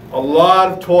a lot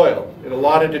of toil and a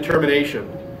lot of determination.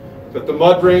 But the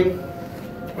mud ring,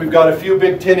 we've got a few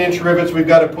big 10-inch rivets we've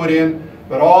got to put in,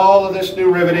 but all of this new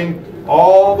riveting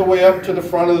all the way up to the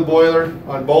front of the boiler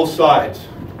on both sides.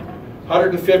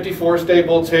 154 stay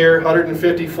bolts here,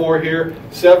 154 here,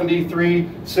 73,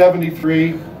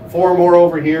 73, 4 more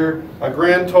over here, a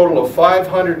grand total of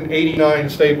 589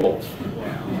 stay bolts.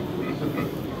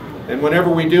 And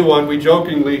whenever we do one, we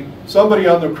jokingly, somebody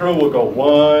on the crew will go,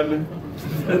 one.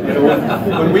 You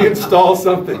know, when we install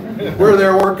something, we're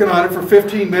there working on it for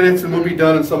 15 minutes and we'll be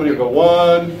done and somebody will go,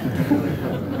 one.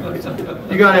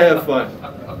 You gotta have fun.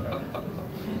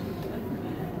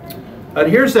 And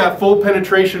here's that full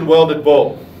penetration welded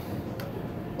bolt.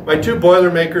 My two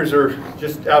Boilermakers are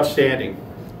just outstanding.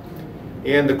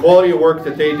 And the quality of work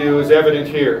that they do is evident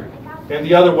here. And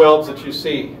the other welds that you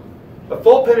see. The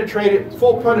full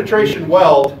penetration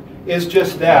weld is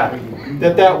just that.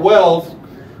 That weld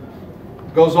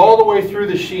goes all the way through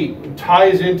the sheet and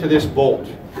ties into this bolt.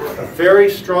 A very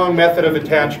strong method of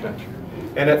attachment.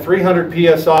 And at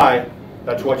 300 psi,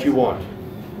 that's what you want.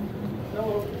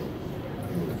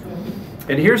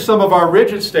 And here's some of our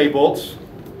rigid stay bolts.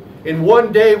 In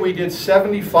one day we did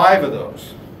 75 of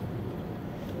those.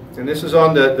 And this is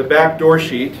on the back door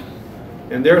sheet.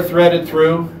 And they're threaded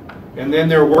through, and then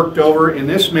they're worked over in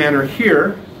this manner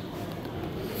here.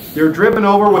 They're driven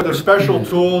over with a special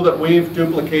tool that we've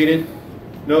duplicated,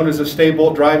 known as a stay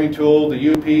bolt driving tool.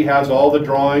 The UP has all the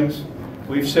drawings.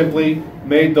 We've simply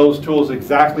made those tools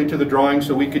exactly to the drawing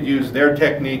so we could use their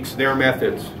techniques, their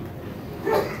methods.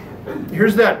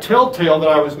 Here's that telltale that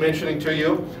I was mentioning to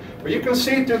you. But you can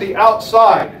see through the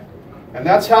outside, and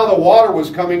that's how the water was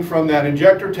coming from that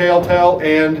injector tail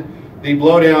and the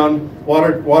blowdown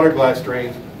water glass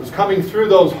drains, was coming through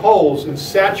those holes and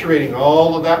saturating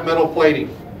all of that metal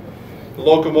plating. The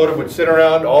locomotive would sit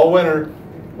around all winter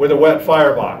with a wet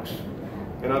firebox.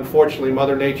 And unfortunately,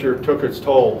 Mother Nature took its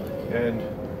toll and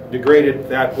degraded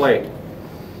that plate.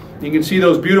 You can see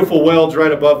those beautiful welds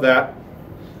right above that.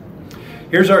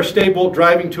 Here's our stay-bolt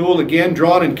driving tool, again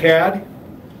drawn in CAD.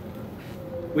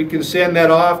 We can send that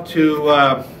off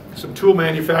to some tool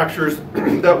manufacturers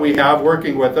that we have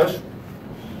working with us.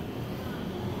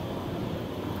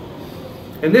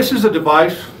 And this is a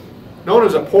device known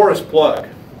as a porous plug.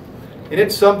 And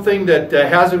it's something that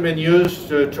hasn't been used,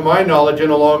 to my knowledge, in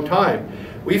a long time.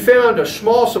 We found a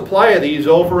small supply of these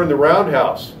over in the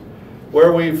roundhouse,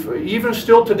 where even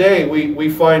still today, we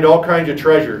find all kinds of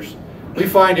treasures. We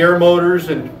find air motors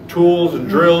and tools and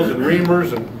drills and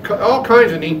reamers and all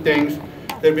kinds of neat things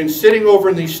that have been sitting over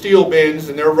in these steel bins,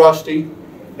 and they're rusty.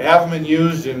 They haven't been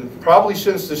used probably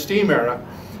since the steam era.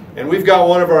 And we've got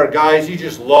one of our guys, he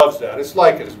just loves that. It's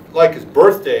like his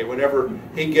birthday whenever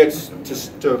he gets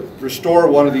to restore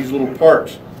one of these little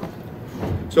parts.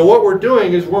 So what we're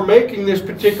doing is we're making this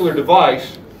particular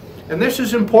device, and this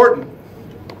is important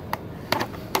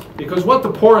because what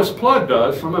the porous plug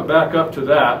does, I'm going to back up to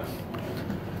that.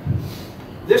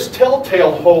 This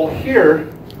telltale hole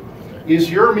here is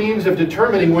your means of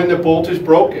determining when the bolt is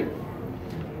broken.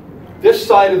 This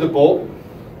side of the bolt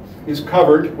is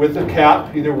covered with a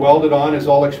cap, either welded on, as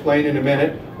I'll explain in a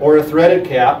minute, or a threaded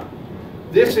cap.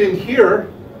 This in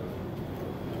here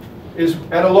is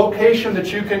at a location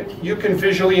that you can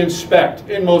visually inspect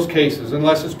in most cases,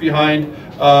 unless it's behind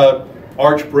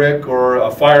arch brick or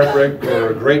a fire brick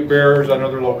or grate bearers on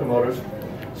other locomotives.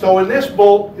 So when this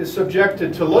bolt is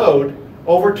subjected to load,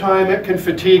 over time it can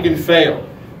fatigue and fail.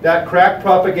 That crack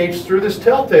propagates through this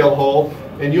telltale hole,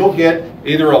 and you'll get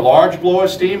either a large blow of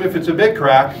steam if it's a big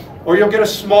crack, or you'll get a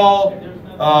small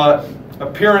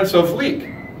appearance of leak.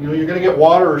 You know, you're going to get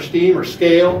water or steam or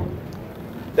scale.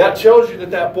 That tells you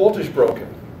that that bolt is broken.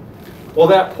 Well,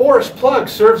 that porous plug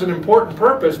serves an important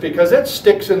purpose because it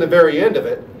sticks in the very end of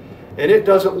it, and it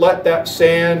doesn't let that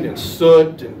sand and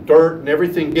soot and dirt and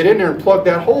everything get in there and plug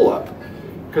that hole up.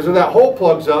 Because if that hole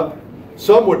plugs up,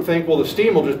 some would think, well, the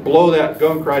steam will just blow that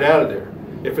gunk right out of there.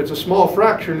 If it's a small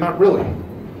fracture, not really.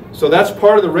 So that's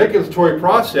part of the regulatory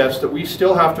process that we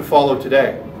still have to follow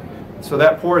today. So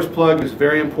that porous plug is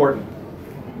very important.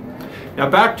 Now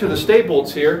back to the stay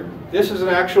bolts here. This is an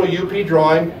actual UP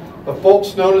drawing of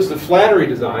bolts known as the Flannery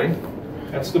design.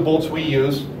 That's the bolts we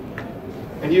use.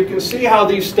 And you can see how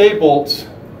these stay bolts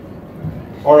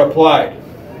are applied.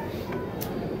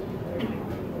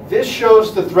 This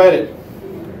shows the threaded.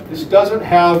 This doesn't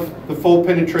have the full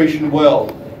penetration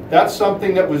weld. That's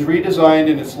something that was redesigned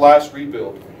in its last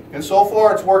rebuild. And so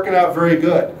far it's working out very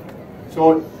good.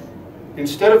 So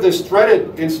instead of this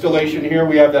threaded installation here,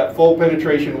 we have that full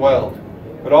penetration weld.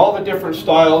 But all the different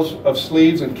styles of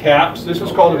sleeves and caps, this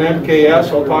is called an MKS,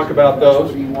 I'll talk about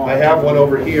those. I have one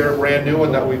over here, a brand new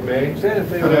one that we've made.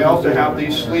 And I also have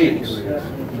these sleeves.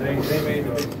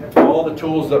 All the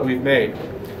tools that we've made.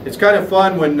 It's kind of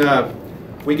fun when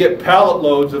we get pallet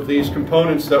loads of these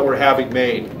components that we're having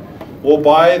made. We'll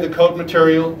buy the coat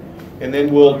material, and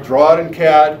then we'll draw it in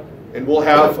CAD, and we'll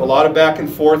have a lot of back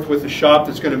and forth with the shop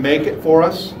that's going to make it for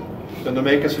us. Then they'll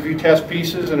make us a few test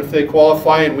pieces, and if they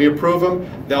qualify and we approve them,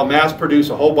 they'll mass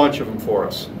produce a whole bunch of them for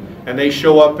us. And they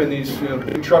show up in these,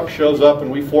 big truck shows up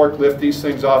and we forklift these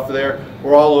things off of there.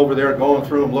 We're all over there going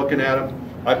through them, looking at them.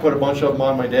 I put a bunch of them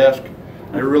on my desk.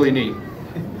 They're really neat.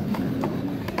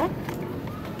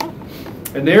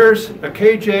 And there's a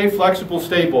KJ flexible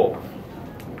stay bolt.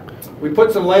 We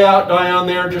put some layout dye on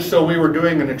there just so we were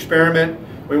doing an experiment.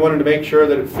 We wanted to make sure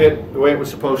that it fit the way it was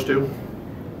supposed to.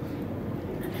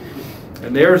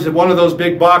 And there's one of those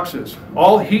big boxes,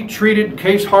 all heat treated,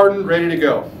 case hardened, ready to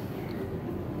go.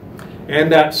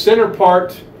 And that center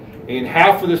part and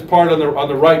half of this part on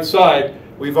the right side,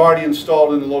 we've already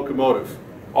installed in the locomotive.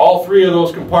 All three of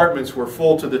those compartments were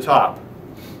full to the top.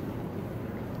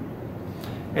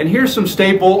 And here's some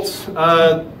stay bolts.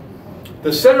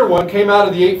 The center one came out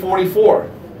of the 844.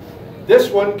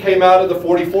 This one came out of the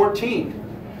 4014.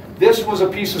 This was a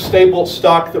piece of stay bolt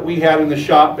stock that we had in the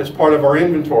shop as part of our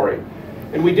inventory.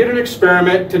 And we did an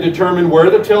experiment to determine where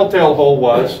the telltale hole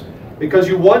was, because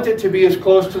you want it to be as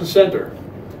close to the center.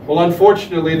 Well,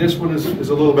 unfortunately, this one is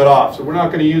a little bit off, so we're not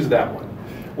going to use that one.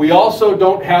 We also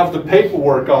don't have the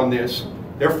paperwork on this,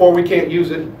 therefore we can't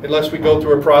use it unless we go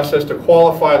through a process to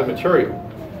qualify the material.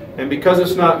 And because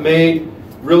it's not made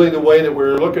really the way that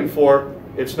we're looking for,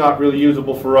 it's not really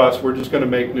usable for us. We're just going to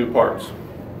make new parts.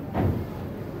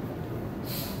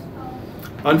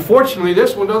 Unfortunately,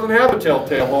 this one doesn't have a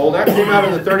telltale hole. That came out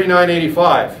in the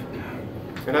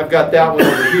 3985. And I've got that one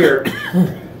over here.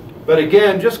 But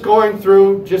again, just going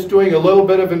through, just doing a little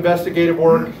bit of investigative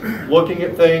work, looking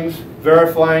at things,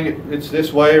 verifying it's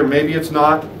this way or maybe it's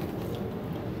not.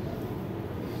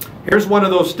 Here's one of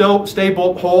those stay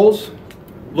bolt holes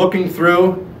looking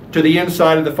through to the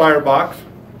inside of the firebox.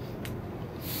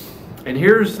 And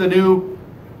here's the new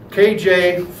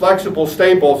KJ flexible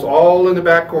stay bolts all in the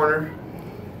back corner.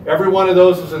 Every one of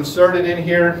those is inserted in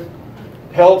here,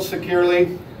 held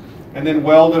securely, and then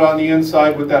welded on the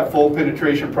inside with that full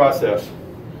penetration process.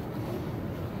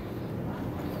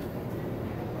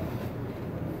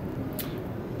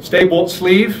 Stay bolt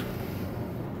sleeve.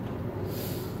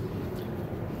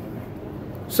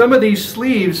 Some of these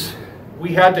sleeves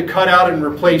we had to cut out and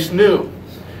replace new.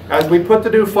 As we put the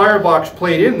new firebox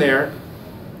plate in there,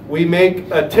 we make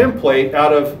a template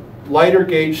out of lighter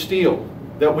gauge steel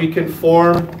that we can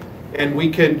form, and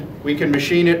we can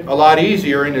machine it a lot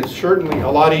easier, and it's certainly a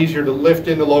lot easier to lift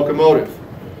in the locomotive.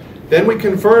 Then we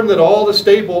confirm that all the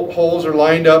stay bolt holes are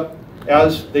lined up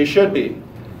as they should be.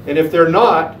 And if they're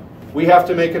not, we have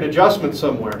to make an adjustment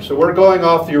somewhere. So we're going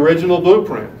off the original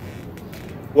blueprint.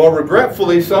 Well,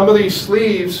 regretfully, some of these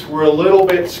sleeves were a little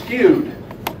bit skewed,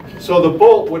 so the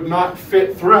bolt would not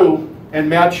fit through and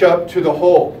match up to the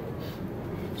hole.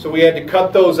 So we had to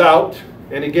cut those out,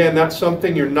 and again, that's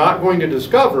something you're not going to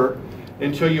discover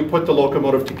until you put the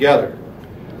locomotive together.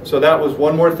 So that was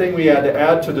one more thing we had to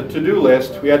add to the to-do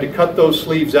list. We had to cut those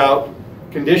sleeves out,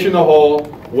 condition the hole,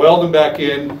 weld them back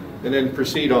in, and then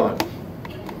proceed on.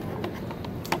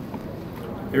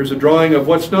 There's a drawing of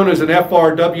what's known as an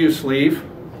FRW sleeve.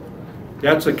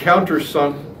 That's a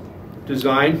countersunk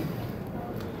design.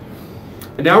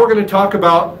 And now we're going to talk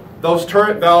about those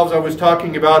turret valves I was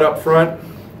talking about up front.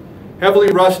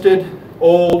 Heavily rusted,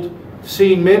 old,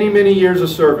 seen many, many years of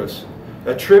service.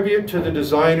 A tribute to the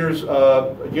designers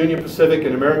of Union Pacific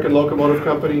and American Locomotive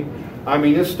Company. I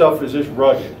mean, this stuff is just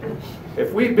rugged.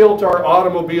 If we built our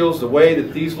automobiles the way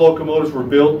that these locomotives were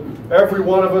built, every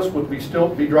one of us would still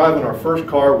be driving our first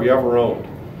car we ever owned.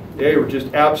 They were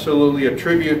just absolutely a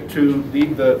tribute to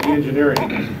the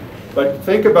engineering. But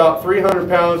think about 300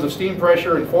 pounds of steam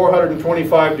pressure and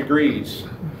 425 degrees.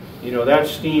 You know, that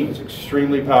steam is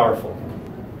extremely powerful.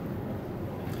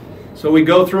 So we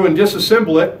go through and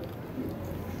disassemble it.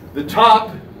 The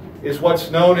top is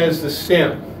what's known as the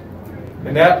stem.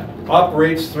 And that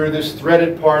operates through this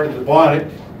threaded part of the bonnet.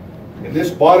 And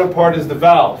this bottom part is the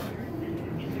valve.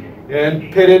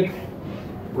 And pitted,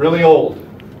 really old.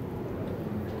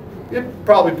 You'd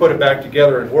probably put it back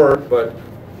together and work, but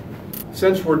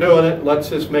since we're doing it, let's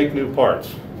just make new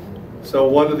parts. So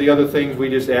one of the other things we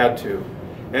just add to.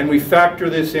 And we factor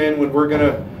this in when we're going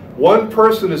to, one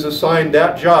person is assigned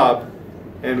that job,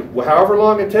 and however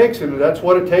long it takes him, that's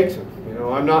what it takes him. You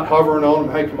know, I'm not hovering on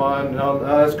him, hey, come on, no,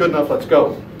 that's good enough, let's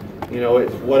go. You know,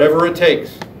 it's whatever it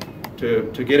takes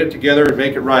to get it together and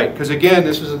make it right. Because again,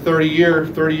 this is a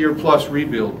 30-year plus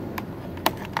rebuild.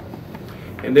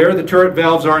 And there the turret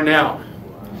valves are now.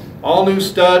 All new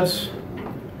studs.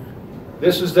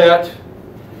 This is that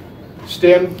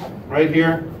stem right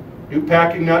here. New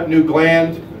packing nut, new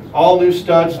gland. All new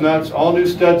studs, nuts, all new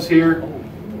studs here.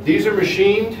 These are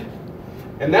machined.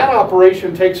 And that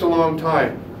operation takes a long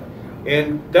time.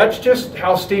 And that's just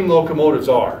how steam locomotives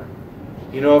are.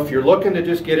 You know, if you're looking to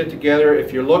just get it together,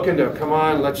 if you're looking to, come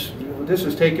on, this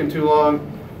is taking too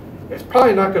long, it's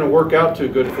probably not going to work out too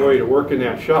good for you to work in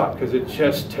that shop because it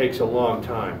just takes a long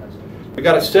time. We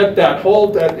got to set that,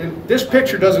 hold that. And this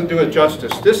picture doesn't do it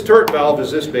justice. This turret valve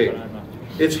is this big.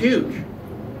 It's huge.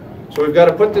 So we've got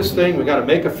to put this thing, we've got to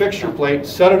make a fixture plate,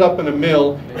 set it up in a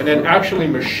mill, and then actually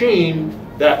machine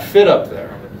that fit up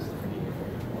there.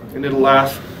 And it'll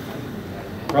last,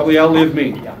 probably outlive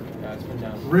me.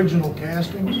 Original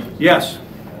castings? Yes.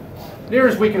 Near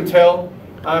as we can tell.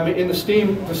 In the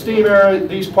steam era,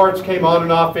 these parts came on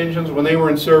and off engines when they were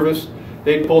in service.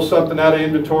 They'd pull something out of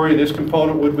inventory. This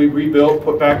component would be rebuilt,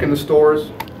 put back in the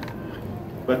stores.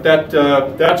 But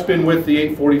that's been with the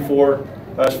 844,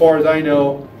 as far as I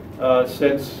know,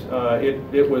 since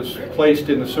it was placed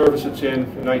in the service it's in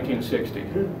 1960.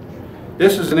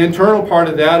 This is an internal part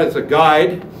of that. It's a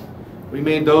guide. We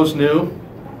made those new.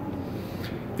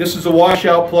 This is a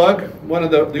washout plug, one of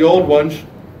the old ones.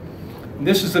 And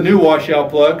this is the new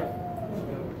washout plug.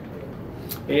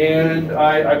 And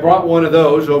I brought one of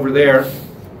those over there.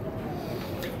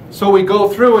 So we go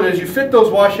through, and as you fit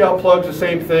those washout plugs, the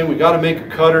same thing. We got to make a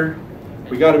cutter.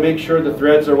 We got to make sure the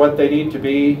threads are what they need to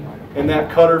be. and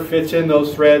that cutter fits in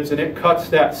those threads and it cuts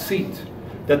that seat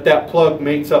that that plug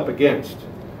mates up against.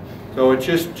 So it's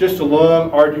just a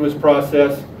long, arduous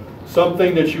process,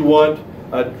 something that you want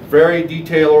a very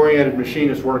detail-oriented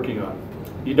machinist working on.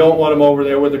 You don't want them over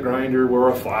there with a grinder or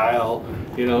a file,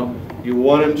 you know. You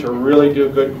want them to really do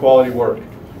good quality work.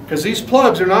 Because these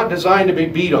plugs are not designed to be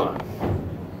beat on.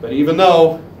 But even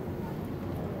though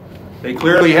they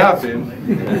clearly have been,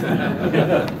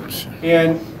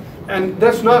 and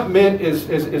that's not meant as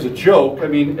a joke. I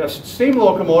mean, steam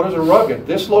locomotives are rugged.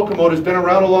 This locomotive's been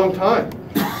around a long time.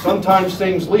 Sometimes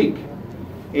things leak.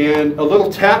 And a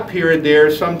little tap here and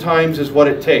there sometimes is what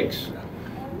it takes.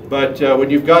 But when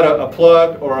you've got a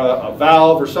plug or a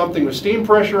valve or something with steam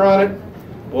pressure on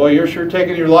it, boy, you're sure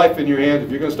taking your life in your hands if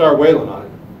you're going to start wailing on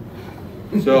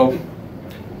it. So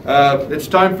it's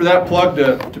time for that plug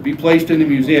to be placed in the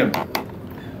museum.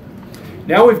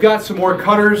 Now we've got some more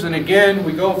cutters, and again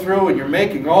we go through and you're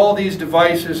making all these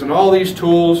devices and all these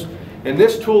tools, and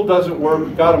this tool doesn't work,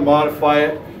 we've got to modify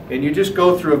it, and you just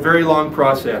go through a very long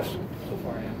process.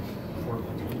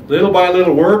 Little by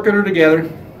little, working her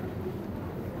together.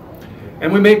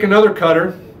 And we make another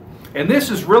cutter, and this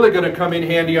is really going to come in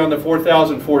handy on the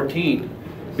 4014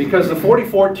 because the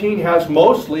 4014 has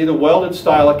mostly the welded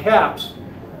style of caps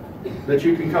that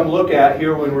you can come look at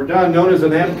here when we're done, known as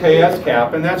an MKS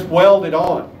cap, and that's welded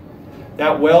on.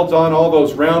 That welds on all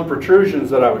those round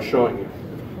protrusions that I was showing you.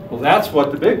 Well, that's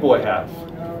what the big boy has.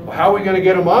 Well, how are we going to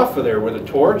get them off of there? With a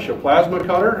torch, a plasma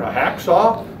cutter, a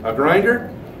hacksaw, a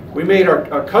grinder? We made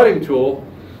our cutting tool,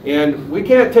 and we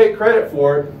can't take credit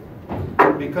for it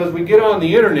because we get on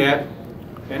the internet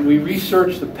and we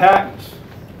research the patents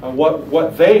on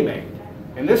what they made.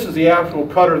 And this is the actual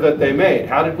cutter that they made.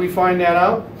 How did we find that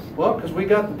out? Well, because we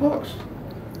got the books.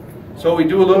 So we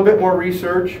do a little bit more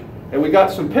research, and we got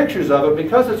some pictures of it.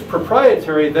 Because it's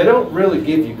proprietary, they don't really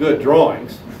give you good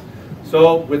drawings.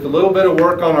 So with a little bit of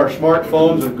work on our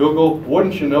smartphones and Google,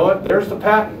 wouldn't you know it, there's the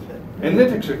patent. And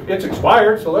it's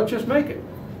expired, so let's just make it.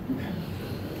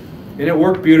 And it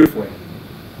worked beautifully.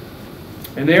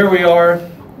 And there we are.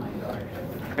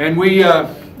 And we,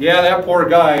 yeah, that poor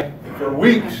guy, for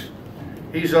weeks,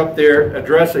 he's up there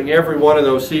addressing every one of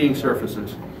those seating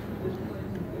surfaces.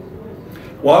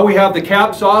 While we have the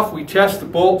caps off, we test the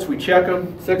bolts, we check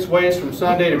them 6 ways from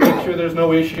Sunday to make sure there's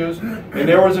no issues. And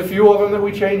there was a few of them that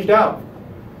we changed out.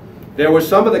 There were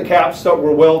some of the caps that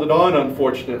were welded on,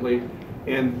 unfortunately,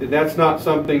 and that's not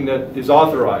something that is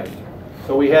authorized.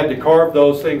 So we had to carve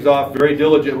those things off very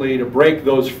diligently to break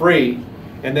those free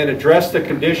and then address the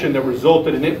condition that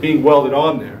resulted in it being welded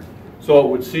on there so it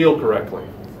would seal correctly.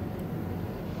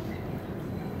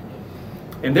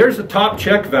 And there's the top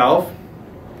check valve.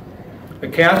 A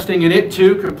casting in it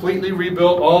too, completely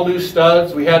rebuilt, all new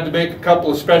studs. We had to make a couple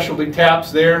of specialty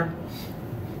taps there.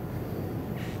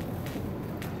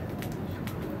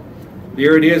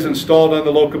 There it is installed on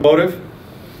the locomotive.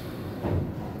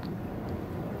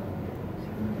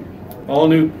 All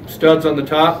new studs on the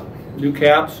top, new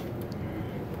caps.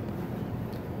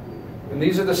 And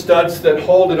these are the studs that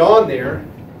hold it on there.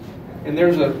 And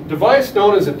there's a device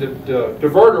known as a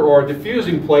diverter or a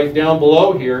diffusing plate down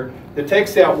below here that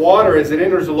takes that water as it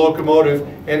enters the locomotive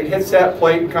and it hits that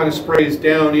plate and kind of sprays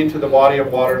down into the body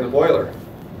of water in the boiler.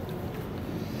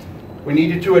 We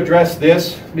needed to address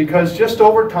this because just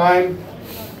over time,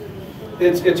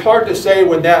 it's hard to say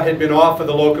when that had been off of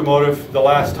the locomotive the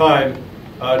last time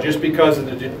just because of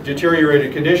the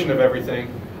deteriorated condition of everything.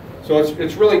 So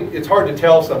it's hard to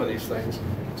tell some of these things.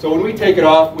 So when we take it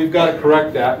off, we've got to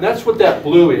correct that. And that's what that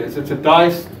blue is. It's a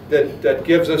dice that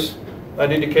gives us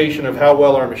an indication of how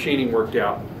well our machining worked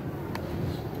out.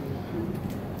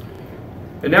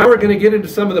 And now we're going to get into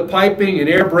some of the piping and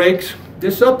air brakes.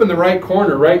 This up in the right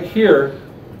corner right here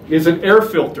is an air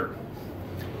filter.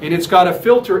 And it's got a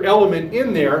filter element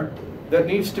in there that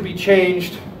needs to be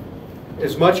changed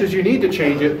as much as you need to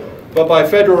change it. But by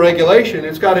federal regulation,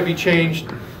 it's got to be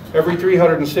changed every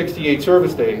 368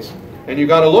 service days. And you've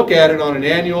got to look at it on an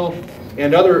annual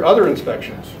and other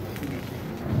inspections.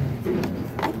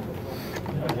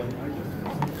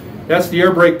 That's the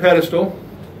air brake pedestal.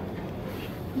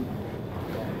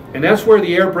 And that's where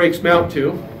the air brakes mount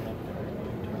to.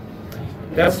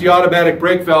 That's the automatic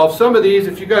brake valve. Some of these,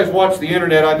 if you guys watch the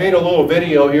internet, I made a little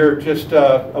video here just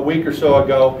a week or so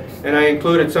ago, and I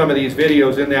included some of these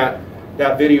videos in that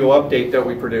video update that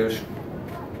we produced.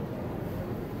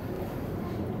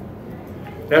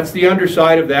 That's the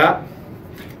underside of that.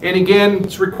 And again,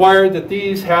 it's required that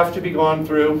these have to be gone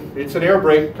through. It's an air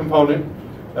brake component.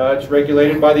 It's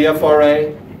regulated by the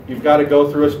FRA. You've got to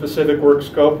go through a specific work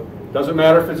scope. Doesn't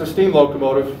matter if it's a steam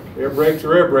locomotive. Air brakes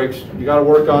are air brakes. You got to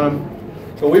work on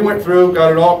them. So we went through,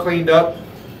 got it all cleaned up.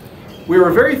 We were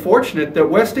very fortunate that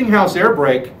Westinghouse Air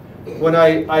Brake, when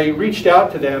I reached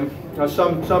out to them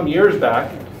some years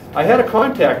back, I had a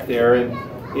contact there,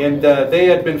 and they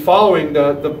had been following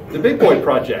the Big Boy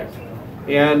project.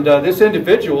 And this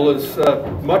individual is,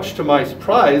 much to my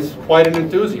surprise, quite an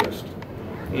enthusiast.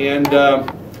 And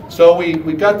so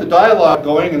we got the dialogue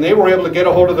going, and they were able to get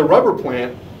a hold of the rubber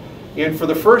plant. And for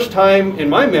the first time in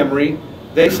my memory,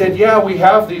 they said, yeah, we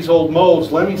have these old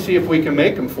molds. Let me see if we can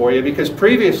make them for you. Because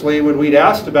previously, when we'd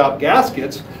asked about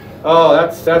gaskets, oh,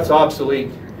 that's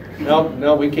obsolete.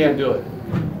 No, we can't do it.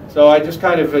 So I just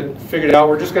kind of had figured out,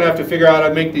 we're just going to have to figure out how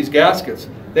to make these gaskets.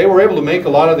 They were able to make a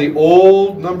lot of the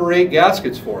old number 8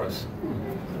 gaskets for us.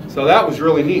 So that was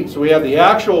really neat. So we have the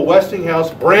actual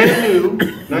Westinghouse brand new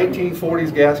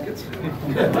 1940s gaskets.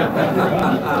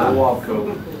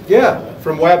 Yeah,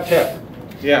 from Wabtec.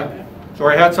 Yeah. So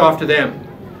our hats off to them.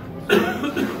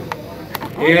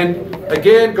 And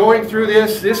again, going through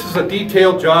this is a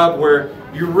detailed job where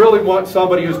you really want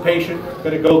somebody who's patient,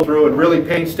 going to go through and really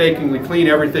painstakingly clean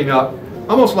everything up.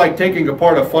 Almost like taking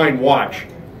apart a fine watch.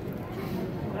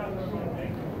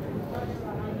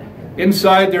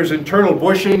 Inside there's internal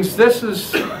bushings.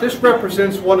 This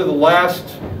represents one of the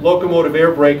last locomotive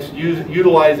air brakes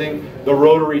utilizing the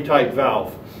rotary type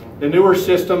valve. The newer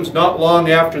systems, not long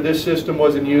after this system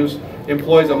was in use,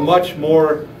 employs a much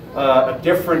more, a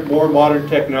different, more modern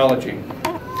technology.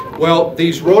 Well,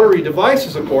 these rotary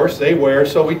devices, of course, they wear,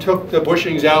 so we took the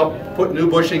bushings out, put new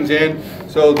bushings in.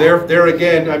 So there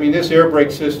again, I mean, this air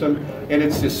brake system, and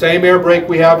it's the same air brake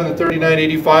we have in the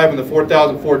 3985 and the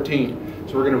 4014.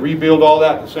 So we're going to rebuild all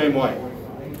that the same way.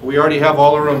 We already have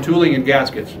all our own tooling and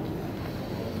gaskets.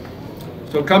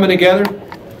 So coming together,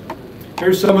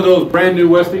 here's some of those brand new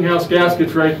Westinghouse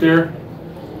gaskets right there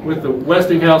with the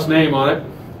Westinghouse name on it.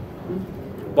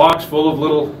 Box full of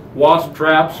little wasp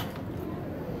traps.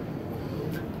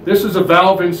 This is a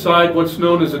valve inside what's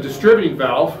known as a distributing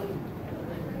valve.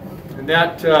 And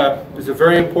that is a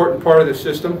very important part of the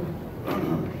system.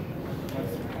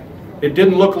 It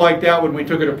didn't look like that when we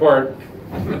took it apart.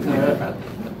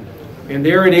 And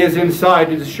there it is inside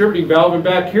the distributing valve. And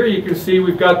back here you can see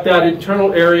we've got that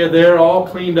internal area there all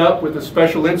cleaned up with a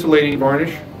special insulating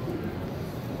varnish.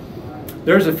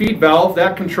 There's a feed valve.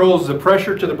 That controls the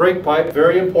pressure to the brake pipe.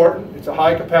 Very important. It's a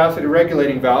high capacity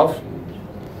regulating valve.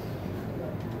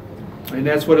 And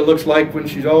that's what it looks like when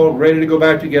she's all ready to go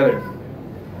back together.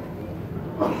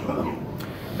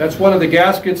 That's one of the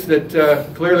gaskets that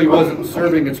clearly wasn't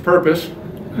serving its purpose.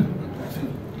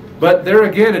 But there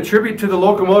again, a tribute to the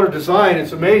locomotive design.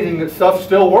 It's amazing that stuff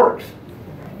still works.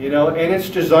 You know, and it's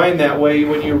designed that way.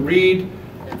 When you read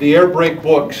the air brake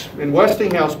books, and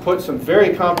Westinghouse put some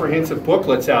very comprehensive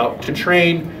booklets out to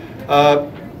train,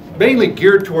 mainly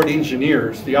geared toward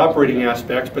engineers, the operating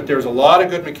aspects, but there's a lot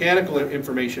of good mechanical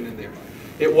information in there.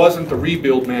 It wasn't the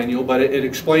rebuild manual, but it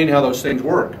explained how those things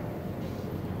work.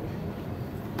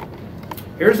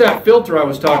 Here's that filter I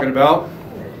was talking about.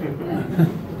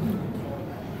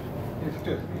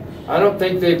 I don't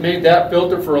think they've made that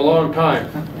filter for a long time.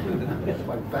 It's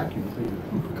like vacuum cleaner.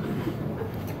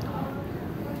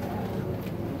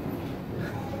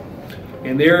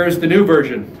 And there's the new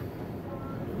version.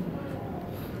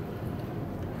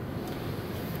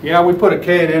 Yeah, we put a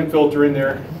K&N filter in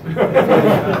there.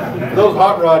 Those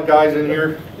hot rod guys in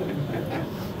here.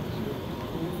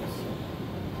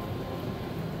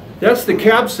 That's the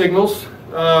cab signals.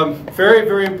 Very,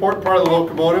 very important part of the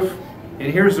locomotive.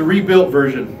 And here's the rebuilt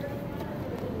version.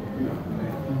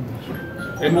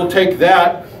 And we'll take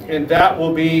that, and that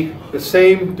will be the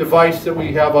same device that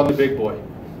we have on the Big Boy.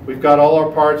 We've got all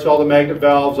our parts, all the magnet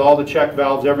valves, all the check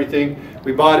valves, everything.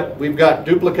 We've got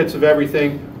duplicates of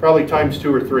everything, probably times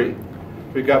 2 or 3.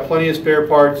 We've got plenty of spare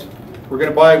parts. We're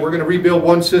going to rebuild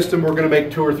one system, we're going to make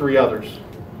 2 or 3 others.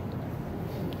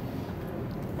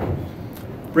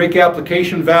 Brake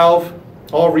application valve,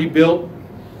 all rebuilt,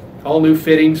 all new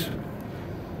fittings.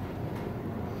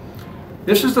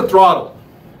 This is the throttle.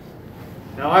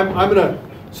 Now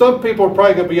some people are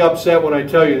probably going to be upset when I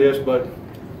tell you this, but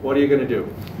what are you going to do?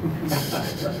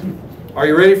 Are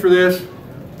you ready for this?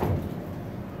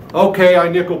 Okay, I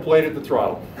nickel-plated the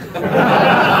throttle.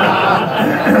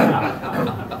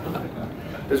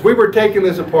 As we were taking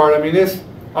this apart, I mean,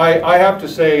 I have to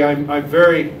say, I'm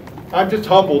just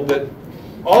humbled that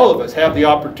all of us have the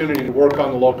opportunity to work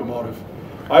on the locomotive.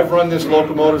 I've run this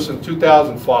locomotive since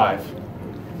 2005.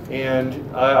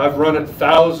 And I've run it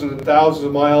thousands and thousands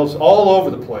of miles all over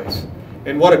the place.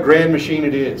 And what a grand machine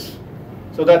it is.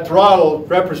 So that throttle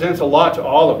represents a lot to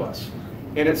all of us.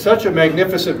 And it's such a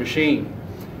magnificent machine.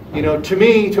 You know, to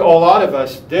me, to a lot of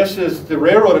us, this is the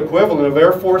railroad equivalent of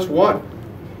Air Force One.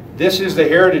 This is the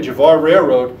heritage of our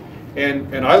railroad,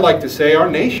 and I like to say our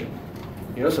nation.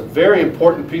 You know, it's a very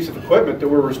important piece of equipment that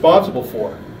we're responsible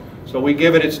for. So we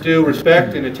give it its due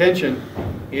respect and attention,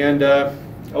 and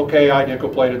okay, I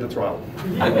nickel-plated the throttle.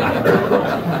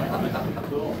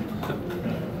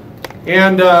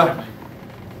 And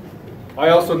I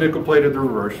also nickel-plated the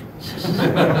reverse.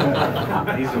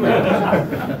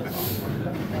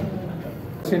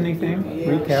 Anything?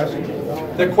 Recast?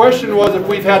 The question was if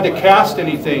we've had to cast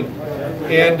anything,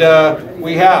 and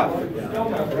we have.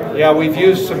 Yeah, we've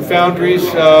used some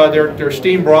foundries. They're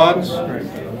steam bronze.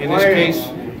 In this case,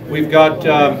 we've got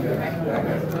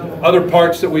other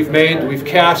parts that we've made. We've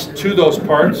cast to those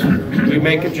parts. We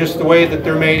make it just the way that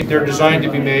they're made. They're designed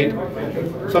to be made.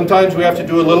 Sometimes we have to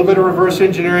do a little bit of reverse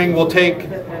engineering. We'll take,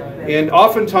 and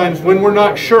oftentimes when we're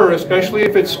not sure, especially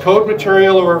if it's code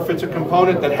material or if it's a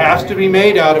component that has to be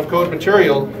made out of code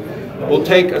material, we'll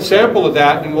take a sample of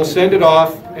that and we'll send it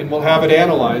off and we'll have it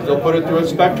analyzed. They'll put it through a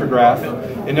spectrograph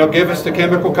and they'll give us the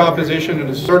chemical composition and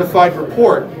a certified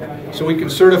report so we can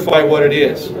certify what it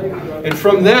is. And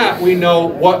from that we know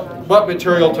what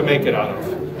material to make it out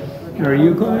of. Are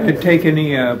you going to take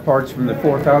any parts from the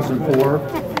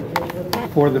 4004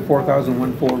 for the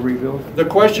 4014 rebuild? The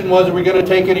question was, are we going to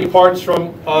take any parts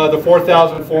from the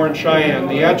 4004 in Cheyenne?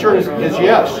 The answer is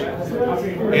yes.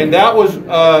 And that was,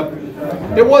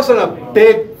 it wasn't a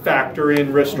big factor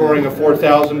in restoring a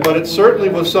 4000, but it certainly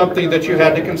was something that you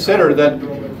had to consider, that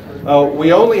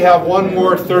we only have one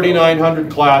more 3900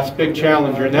 class big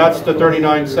Challenger, and that's the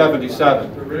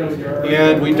 3977.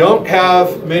 And we don't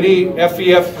have many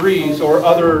FEF3s or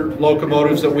other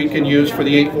locomotives that we can use for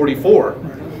the 844.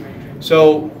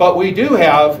 So, but we do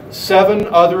have 7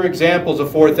 other examples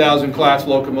of 4000 class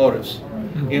locomotives.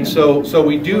 And so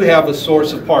we do have a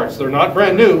source of parts. They're not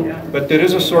brand new, but that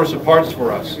is a source of parts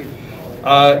for us.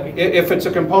 If it's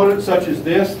a component such as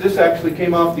this actually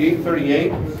came off the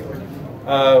 838,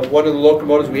 one of the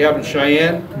locomotives we have in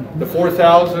Cheyenne. The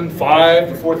 4005,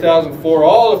 the 4004,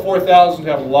 all the 4000s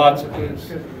have lots of these.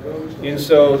 And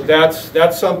so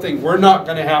that's something we're not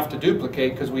going to have to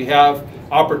duplicate, because we have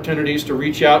opportunities to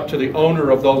reach out to the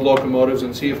owner of those locomotives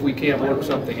and see if we can't work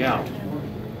something out.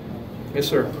 Yes,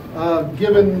 sir.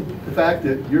 Given the fact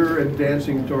that you're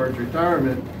advancing towards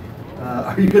retirement,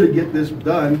 are you going to get this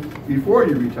done before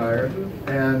you retire?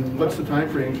 And what's the time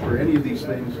frames for any of these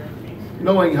things,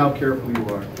 knowing how careful you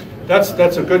are? That's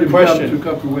a good question. To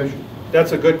come to fruition.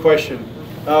 That's a good question.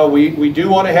 We do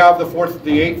want to have the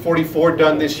 844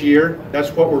 done this year.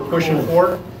 That's what we're pushing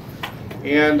for.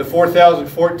 And the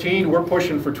 4014, we're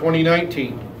pushing for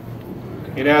 2019.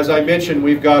 And as I mentioned,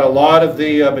 we've got a lot of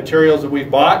the materials that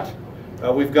we've bought.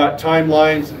 We've got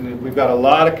timelines, and we've got a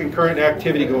lot of concurrent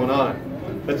activity going on.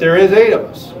 But there is 8 of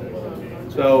us.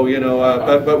 So, you know,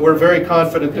 but we're very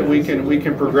confident that we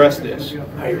can progress this.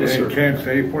 Yes, sir. Chance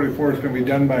the 844 is going to be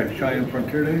done by Cheyenne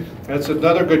Frontier Days? That's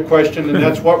another good question, and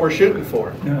that's what we're shooting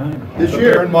for. This So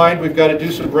year. bear in mind, we've got to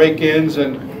do some break-ins,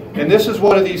 and this is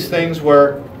one of these things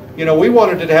where, you know, we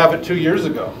wanted to have it 2 years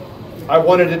ago. I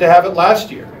wanted to have it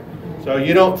last year. So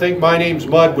you don't think my name's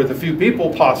mud with a few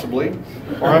people, possibly,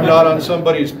 or I'm not on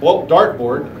somebody's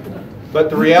dartboard. But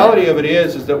the reality of it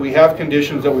is that we have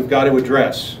conditions that we've got to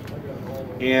address.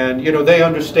 And, you know, they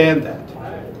understand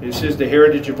that. This is the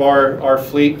heritage of our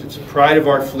fleet. It's the pride of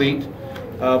our fleet,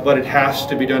 but it has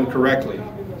to be done correctly.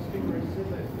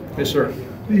 Yes, sir.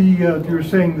 You were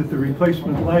saying that the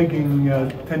replacement lagging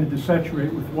tended to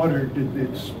saturate with water. Did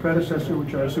its predecessor,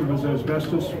 which I assume was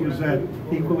asbestos, was that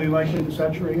equally likely to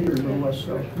saturate or a little less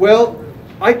so? Well,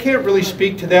 I can't really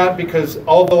speak to that, because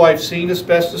although I've seen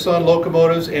asbestos on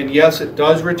locomotives, and yes, it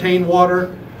does retain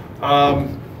water,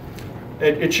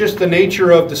 it's just the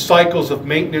nature of the cycles of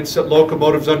maintenance that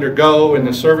locomotives undergo and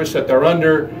the service that they're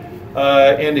under.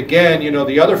 And again, you know,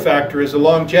 the other factor is the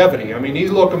longevity. I mean,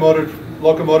 these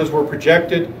locomotives were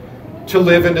projected to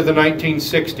live into the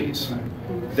 1960s.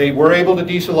 They were able to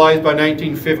dieselize by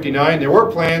 1959. There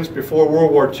were plans before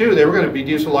World War II. They were going to be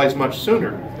dieselized much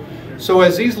sooner. So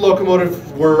as these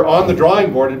locomotives were on the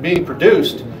drawing board and being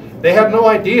produced, they had no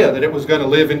idea that it was going to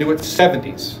live into its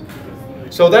 70s.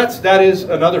 So that is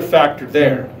another factor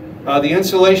there. The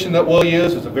insulation that we'll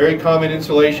use is a very common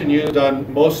insulation used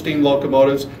on most steam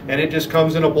locomotives, and it just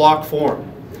comes in a block form.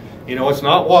 You know, it's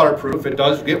not waterproof. It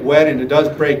does get wet and it does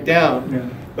break down. Yeah.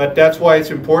 But that's why it's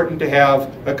important to have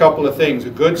a couple of things. A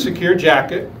good secure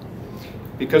jacket,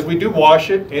 because we do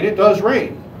wash it and it does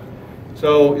rain.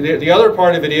 So the other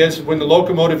part of it is, when the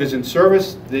locomotive is in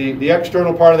service, the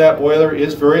external part of that boiler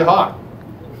is very hot,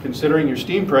 considering your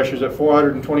steam pressure is at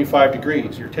 425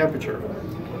 degrees, your temperature.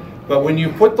 But when you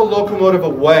put the locomotive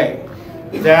away,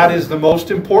 that is the most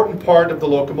important part of the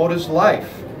locomotive's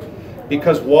life,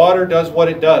 because water does what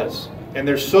it does. And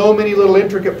there's so many little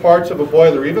intricate parts of a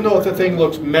boiler, even though the thing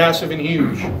looks massive and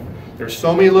huge. There's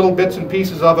so many little bits and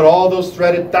pieces of it, all those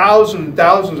threaded, thousands and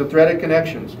thousands of threaded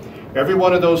connections. Every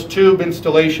one of those tube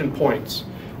installation points,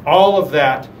 all of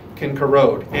that can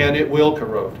corrode, and it will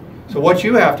corrode. So what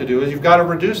you have to do is you've got to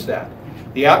reduce that.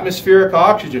 The atmospheric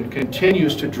oxygen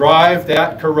continues to drive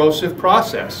that corrosive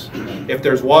process. If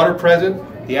there's water present,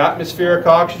 the atmospheric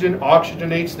oxygen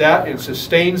oxygenates that and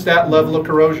sustains that level of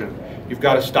corrosion. You've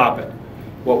got to stop it.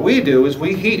 What we do is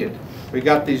we heat it. We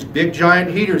got these big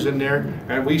giant heaters in there,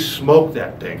 and we smoke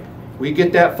that thing. We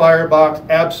get that firebox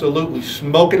absolutely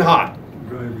smoking hot.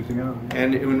 Dry everything out.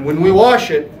 And when we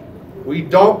wash it, we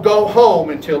don't go home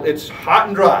until it's hot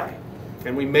and dry.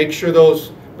 And we make sure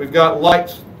we've got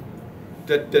lights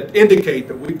that indicate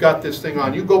that we've got this thing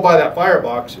on. You go by that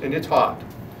firebox and it's hot.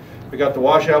 We got the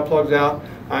washout plugs out.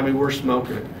 I mean, we're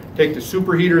smoking it. Take the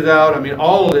superheaters out. I mean,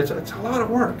 all of it. It's a lot of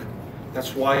work.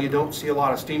 That's why you don't see a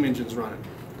lot of steam engines running,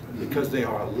 because they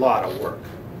are a lot of work.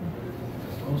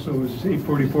 Also, is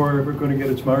 844 ever going to get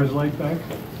its Mars light back?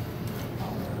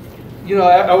 You know,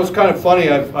 I was kind of funny.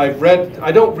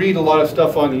 I don't read a lot of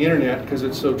stuff on the internet because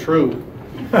it's so true.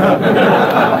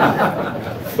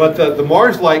 But the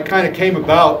Mars light kind of came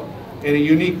about in a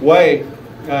unique way.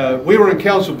 We were in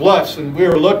Council Bluffs, and we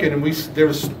were looking, and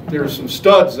there's some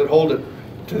studs that hold it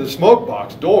to the smoke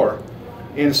box door,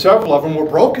 and several of them were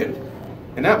broken.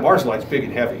 And that Mars light's big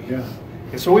and heavy. Yeah.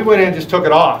 And so we went in and just took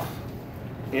it off.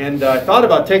 And I thought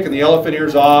about taking the elephant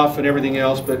ears off and everything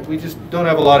else, but we just don't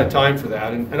have a lot of time for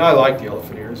that. And I like the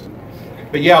elephant ears.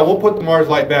 But yeah, we'll put the Mars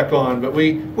light back on. But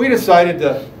we decided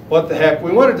to, what the heck,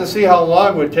 we wanted to see how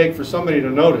long it would take for somebody to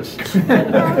notice.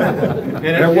 And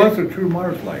There was a true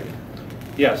Mars light.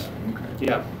 Yes.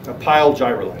 Yeah. A pile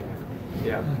gyrolite.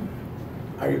 Yeah.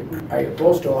 Are you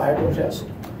close to a hydro test?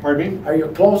 Pardon me? Are you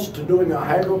close to doing a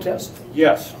hydro test?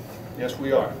 Yes. Yes,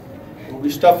 we are. We'll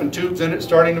be stuffing tubes in it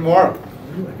starting tomorrow.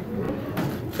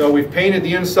 So we've painted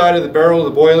the inside of the barrel of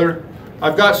the boiler.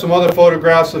 I've got some other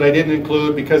photographs that I didn't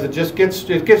include because it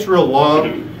gets real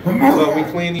long. But we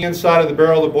cleaned the inside of the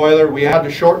barrel of the boiler. We had to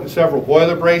shorten several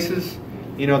boiler braces.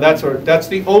 You know, that's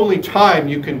the only time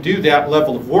you can do that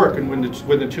level of work, and when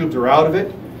the tubes are out of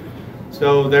it.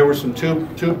 So there were some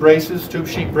tube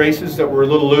sheet braces that were a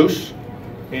little loose,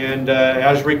 and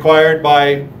as required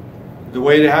by the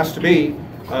way it has to be,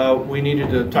 we needed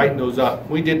to tighten those up.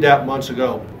 We did that months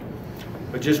ago.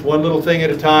 But just one little thing at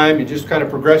a time, you're just kind of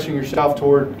progressing yourself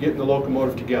toward getting the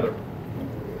locomotive together.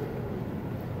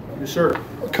 Yes, sir.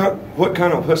 What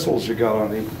kind of whistles you got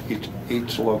on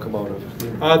each locomotive?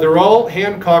 They're all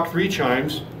Hancock 3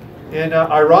 chimes, and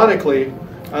ironically,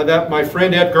 that my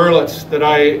friend Ed Gerlitz that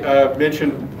I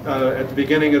mentioned at the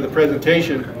beginning of the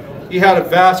presentation, he had a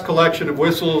vast collection of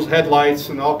whistles, headlights,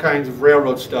 and all kinds of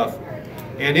railroad stuff.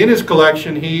 And in his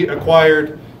collection, he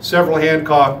acquired several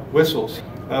Hancock whistles.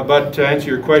 But to answer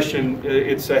your question,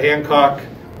 it's a Hancock.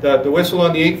 The whistle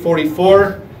on the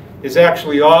 844 is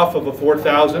actually off of a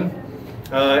 4000.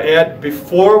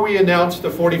 Before we announced the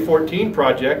 4014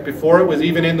 project, before it was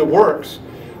even in the works,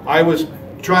 I was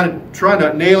trying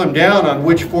to nail him down on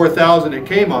which 4000 it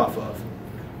came off of.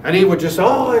 And he would just say,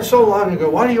 oh, it's so long ago,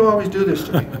 why do you always do this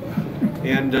to me?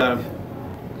 And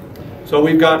so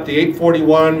we've got the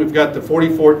 841, we've got the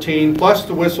 4014, plus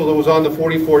the whistle that was on the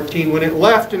 4014 when it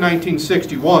left in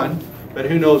 1961, but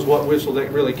who knows what whistle that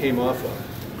really came off of.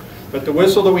 But the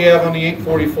whistle that we have on the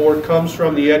 844 comes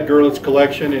from the Ed Gerlitz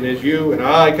collection, and as you and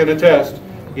I can attest,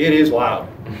 it is loud.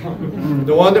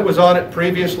 The one that was on it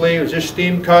previously was just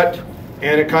steam cut,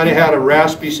 and it kind of had a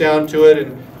raspy sound to it,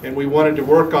 and we wanted to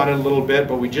work on it a little bit,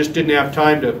 but we just didn't have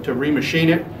time to remachine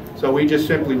it. So we just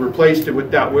simply replaced it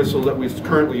with that whistle that was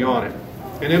currently on it.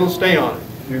 And it'll stay on it.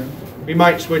 Yeah. We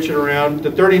might switch it around. The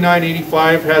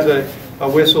 3985 has a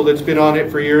whistle that's been on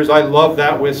it for years. I love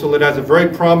that whistle. It has a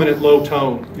very prominent low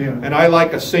tone. Yeah. And I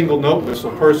like a single note whistle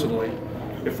personally,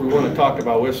 if we want to talk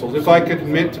about whistles. If I could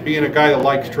admit to being a guy that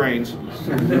likes trains.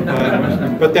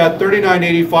 But that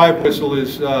 3985 whistle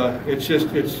is, it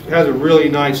has a really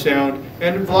nice sound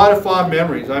and a lot of fond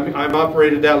memories. I've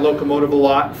operated that locomotive a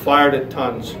lot, fired it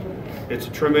tons. It's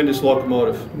a tremendous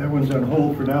locomotive. That one's on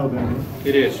hold for now then.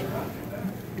 It is.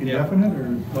 Indefinite or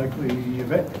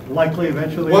likely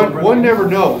eventually? One never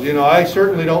knows. You know, I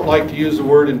certainly don't like to use the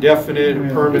word indefinite or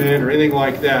permanent or anything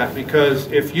like that,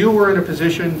 because if you were in a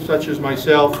position such as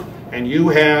myself and you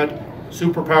had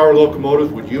superpower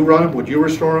locomotives, would you run them? Would you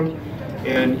restore them?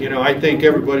 And you know, I think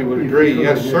everybody would agree.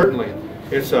 Yes, certainly.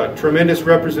 It's a tremendous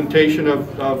representation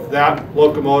of that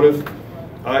locomotive.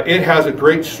 It has a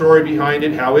great story behind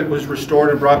it, how it was restored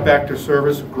and brought back to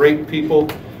service. Great people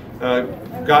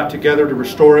got together to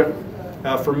restore it.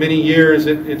 For many years,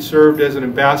 it served as an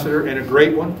ambassador, and a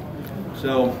great one.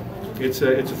 So it's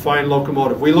a fine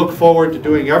locomotive. We look forward to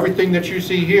doing everything that you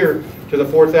see here to the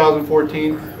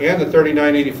 4014 and the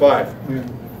 3985. Yeah.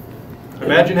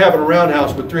 Imagine having a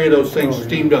roundhouse with 3 of those things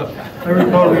steamed up. I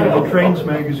recall reading a Trains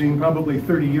magazine probably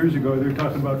 30 years ago. They're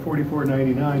talking about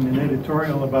 $44.99, an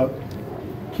editorial about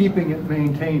keeping it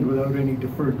maintained without any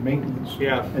deferred maintenance.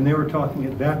 Yeah. And they were talking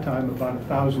at that time about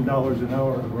 $1,000 an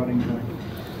hour of running time.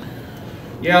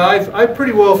 Yeah, I've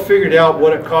pretty well figured out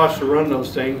what it costs to run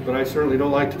those things, but I certainly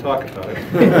don't like to talk about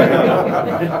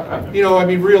it. You know, I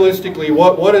mean, realistically,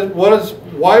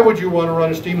 why would you want to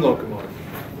run a steam locomotive?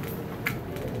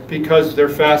 Because they're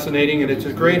fascinating, and it's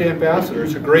a great ambassador.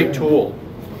 It's a great tool.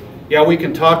 Yeah, we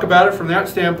can talk about it from that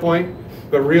standpoint,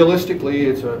 but realistically,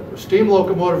 it's a steam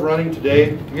locomotive running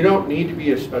today. You don't need to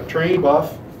be a train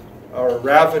buff or a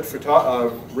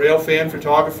rail fan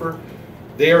photographer.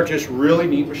 They are just really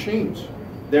neat machines.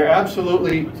 They're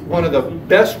absolutely one of the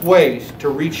best ways to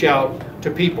reach out to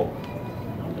people.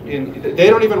 And they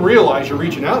don't even realize you're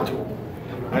reaching out to them.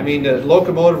 I mean, the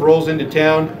locomotive rolls into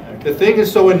town. The thing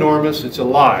is so enormous, it's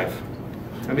alive.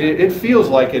 I mean, it feels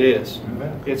like it is.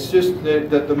 It's just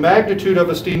the magnitude of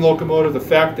a steam locomotive, the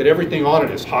fact that everything on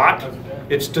it is hot.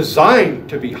 It's designed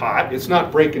to be hot. It's not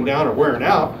breaking down or wearing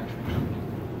out.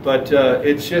 But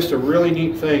it's just a really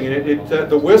neat thing. And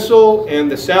the whistle and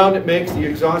the sound it makes, the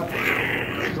exhaust,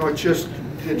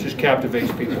 it just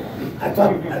captivates people. I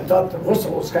thought the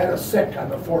whistle was kind of sick on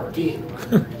the 14.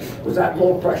 Was that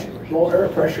low pressure, low air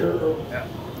pressure? Or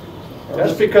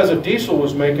That's because a diesel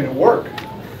was making it work.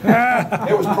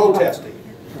 It was protesting.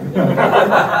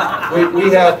 we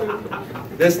had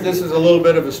this is a little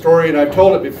bit of a story, and I've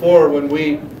told it before. When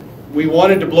we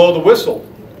wanted to blow the whistle,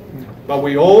 but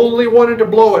we only wanted to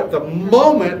blow it the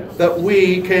moment that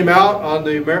we came out on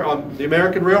the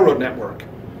American Railroad Network.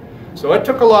 So it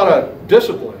took a lot of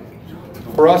discipline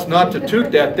for us not to toot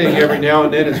that thing every now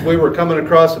and then as we were coming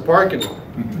across the parking lot.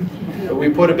 We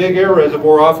put a big air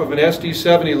reservoir off of an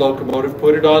SD70 locomotive,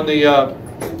 put it on the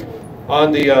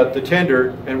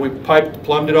tender, and we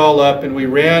plumbed it all up, and we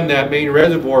ran that main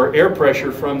reservoir air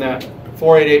pressure from that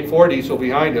 4884 diesel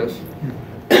behind us.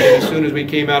 And as soon as we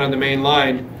came out on the main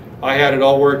line, I had it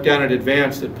all worked out in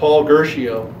advance that Paul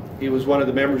Gershio, he was one of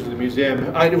the members of the museum,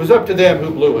 it was up to them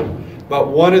who blew it, but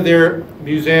one of their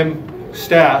museum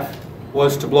staff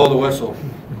was to blow the whistle.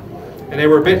 And they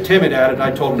were a bit timid at it, and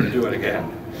I told them to do it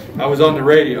again. I was on the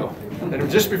radio,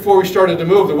 and just before we started to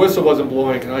move, the whistle wasn't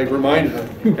blowing, and I reminded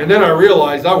them. And then I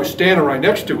realized I was standing right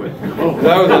next to it.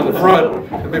 I was on the front,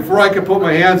 and before I could put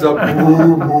my hands up,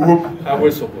 that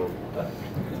whistle blew.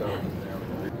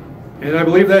 And I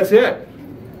believe that's it.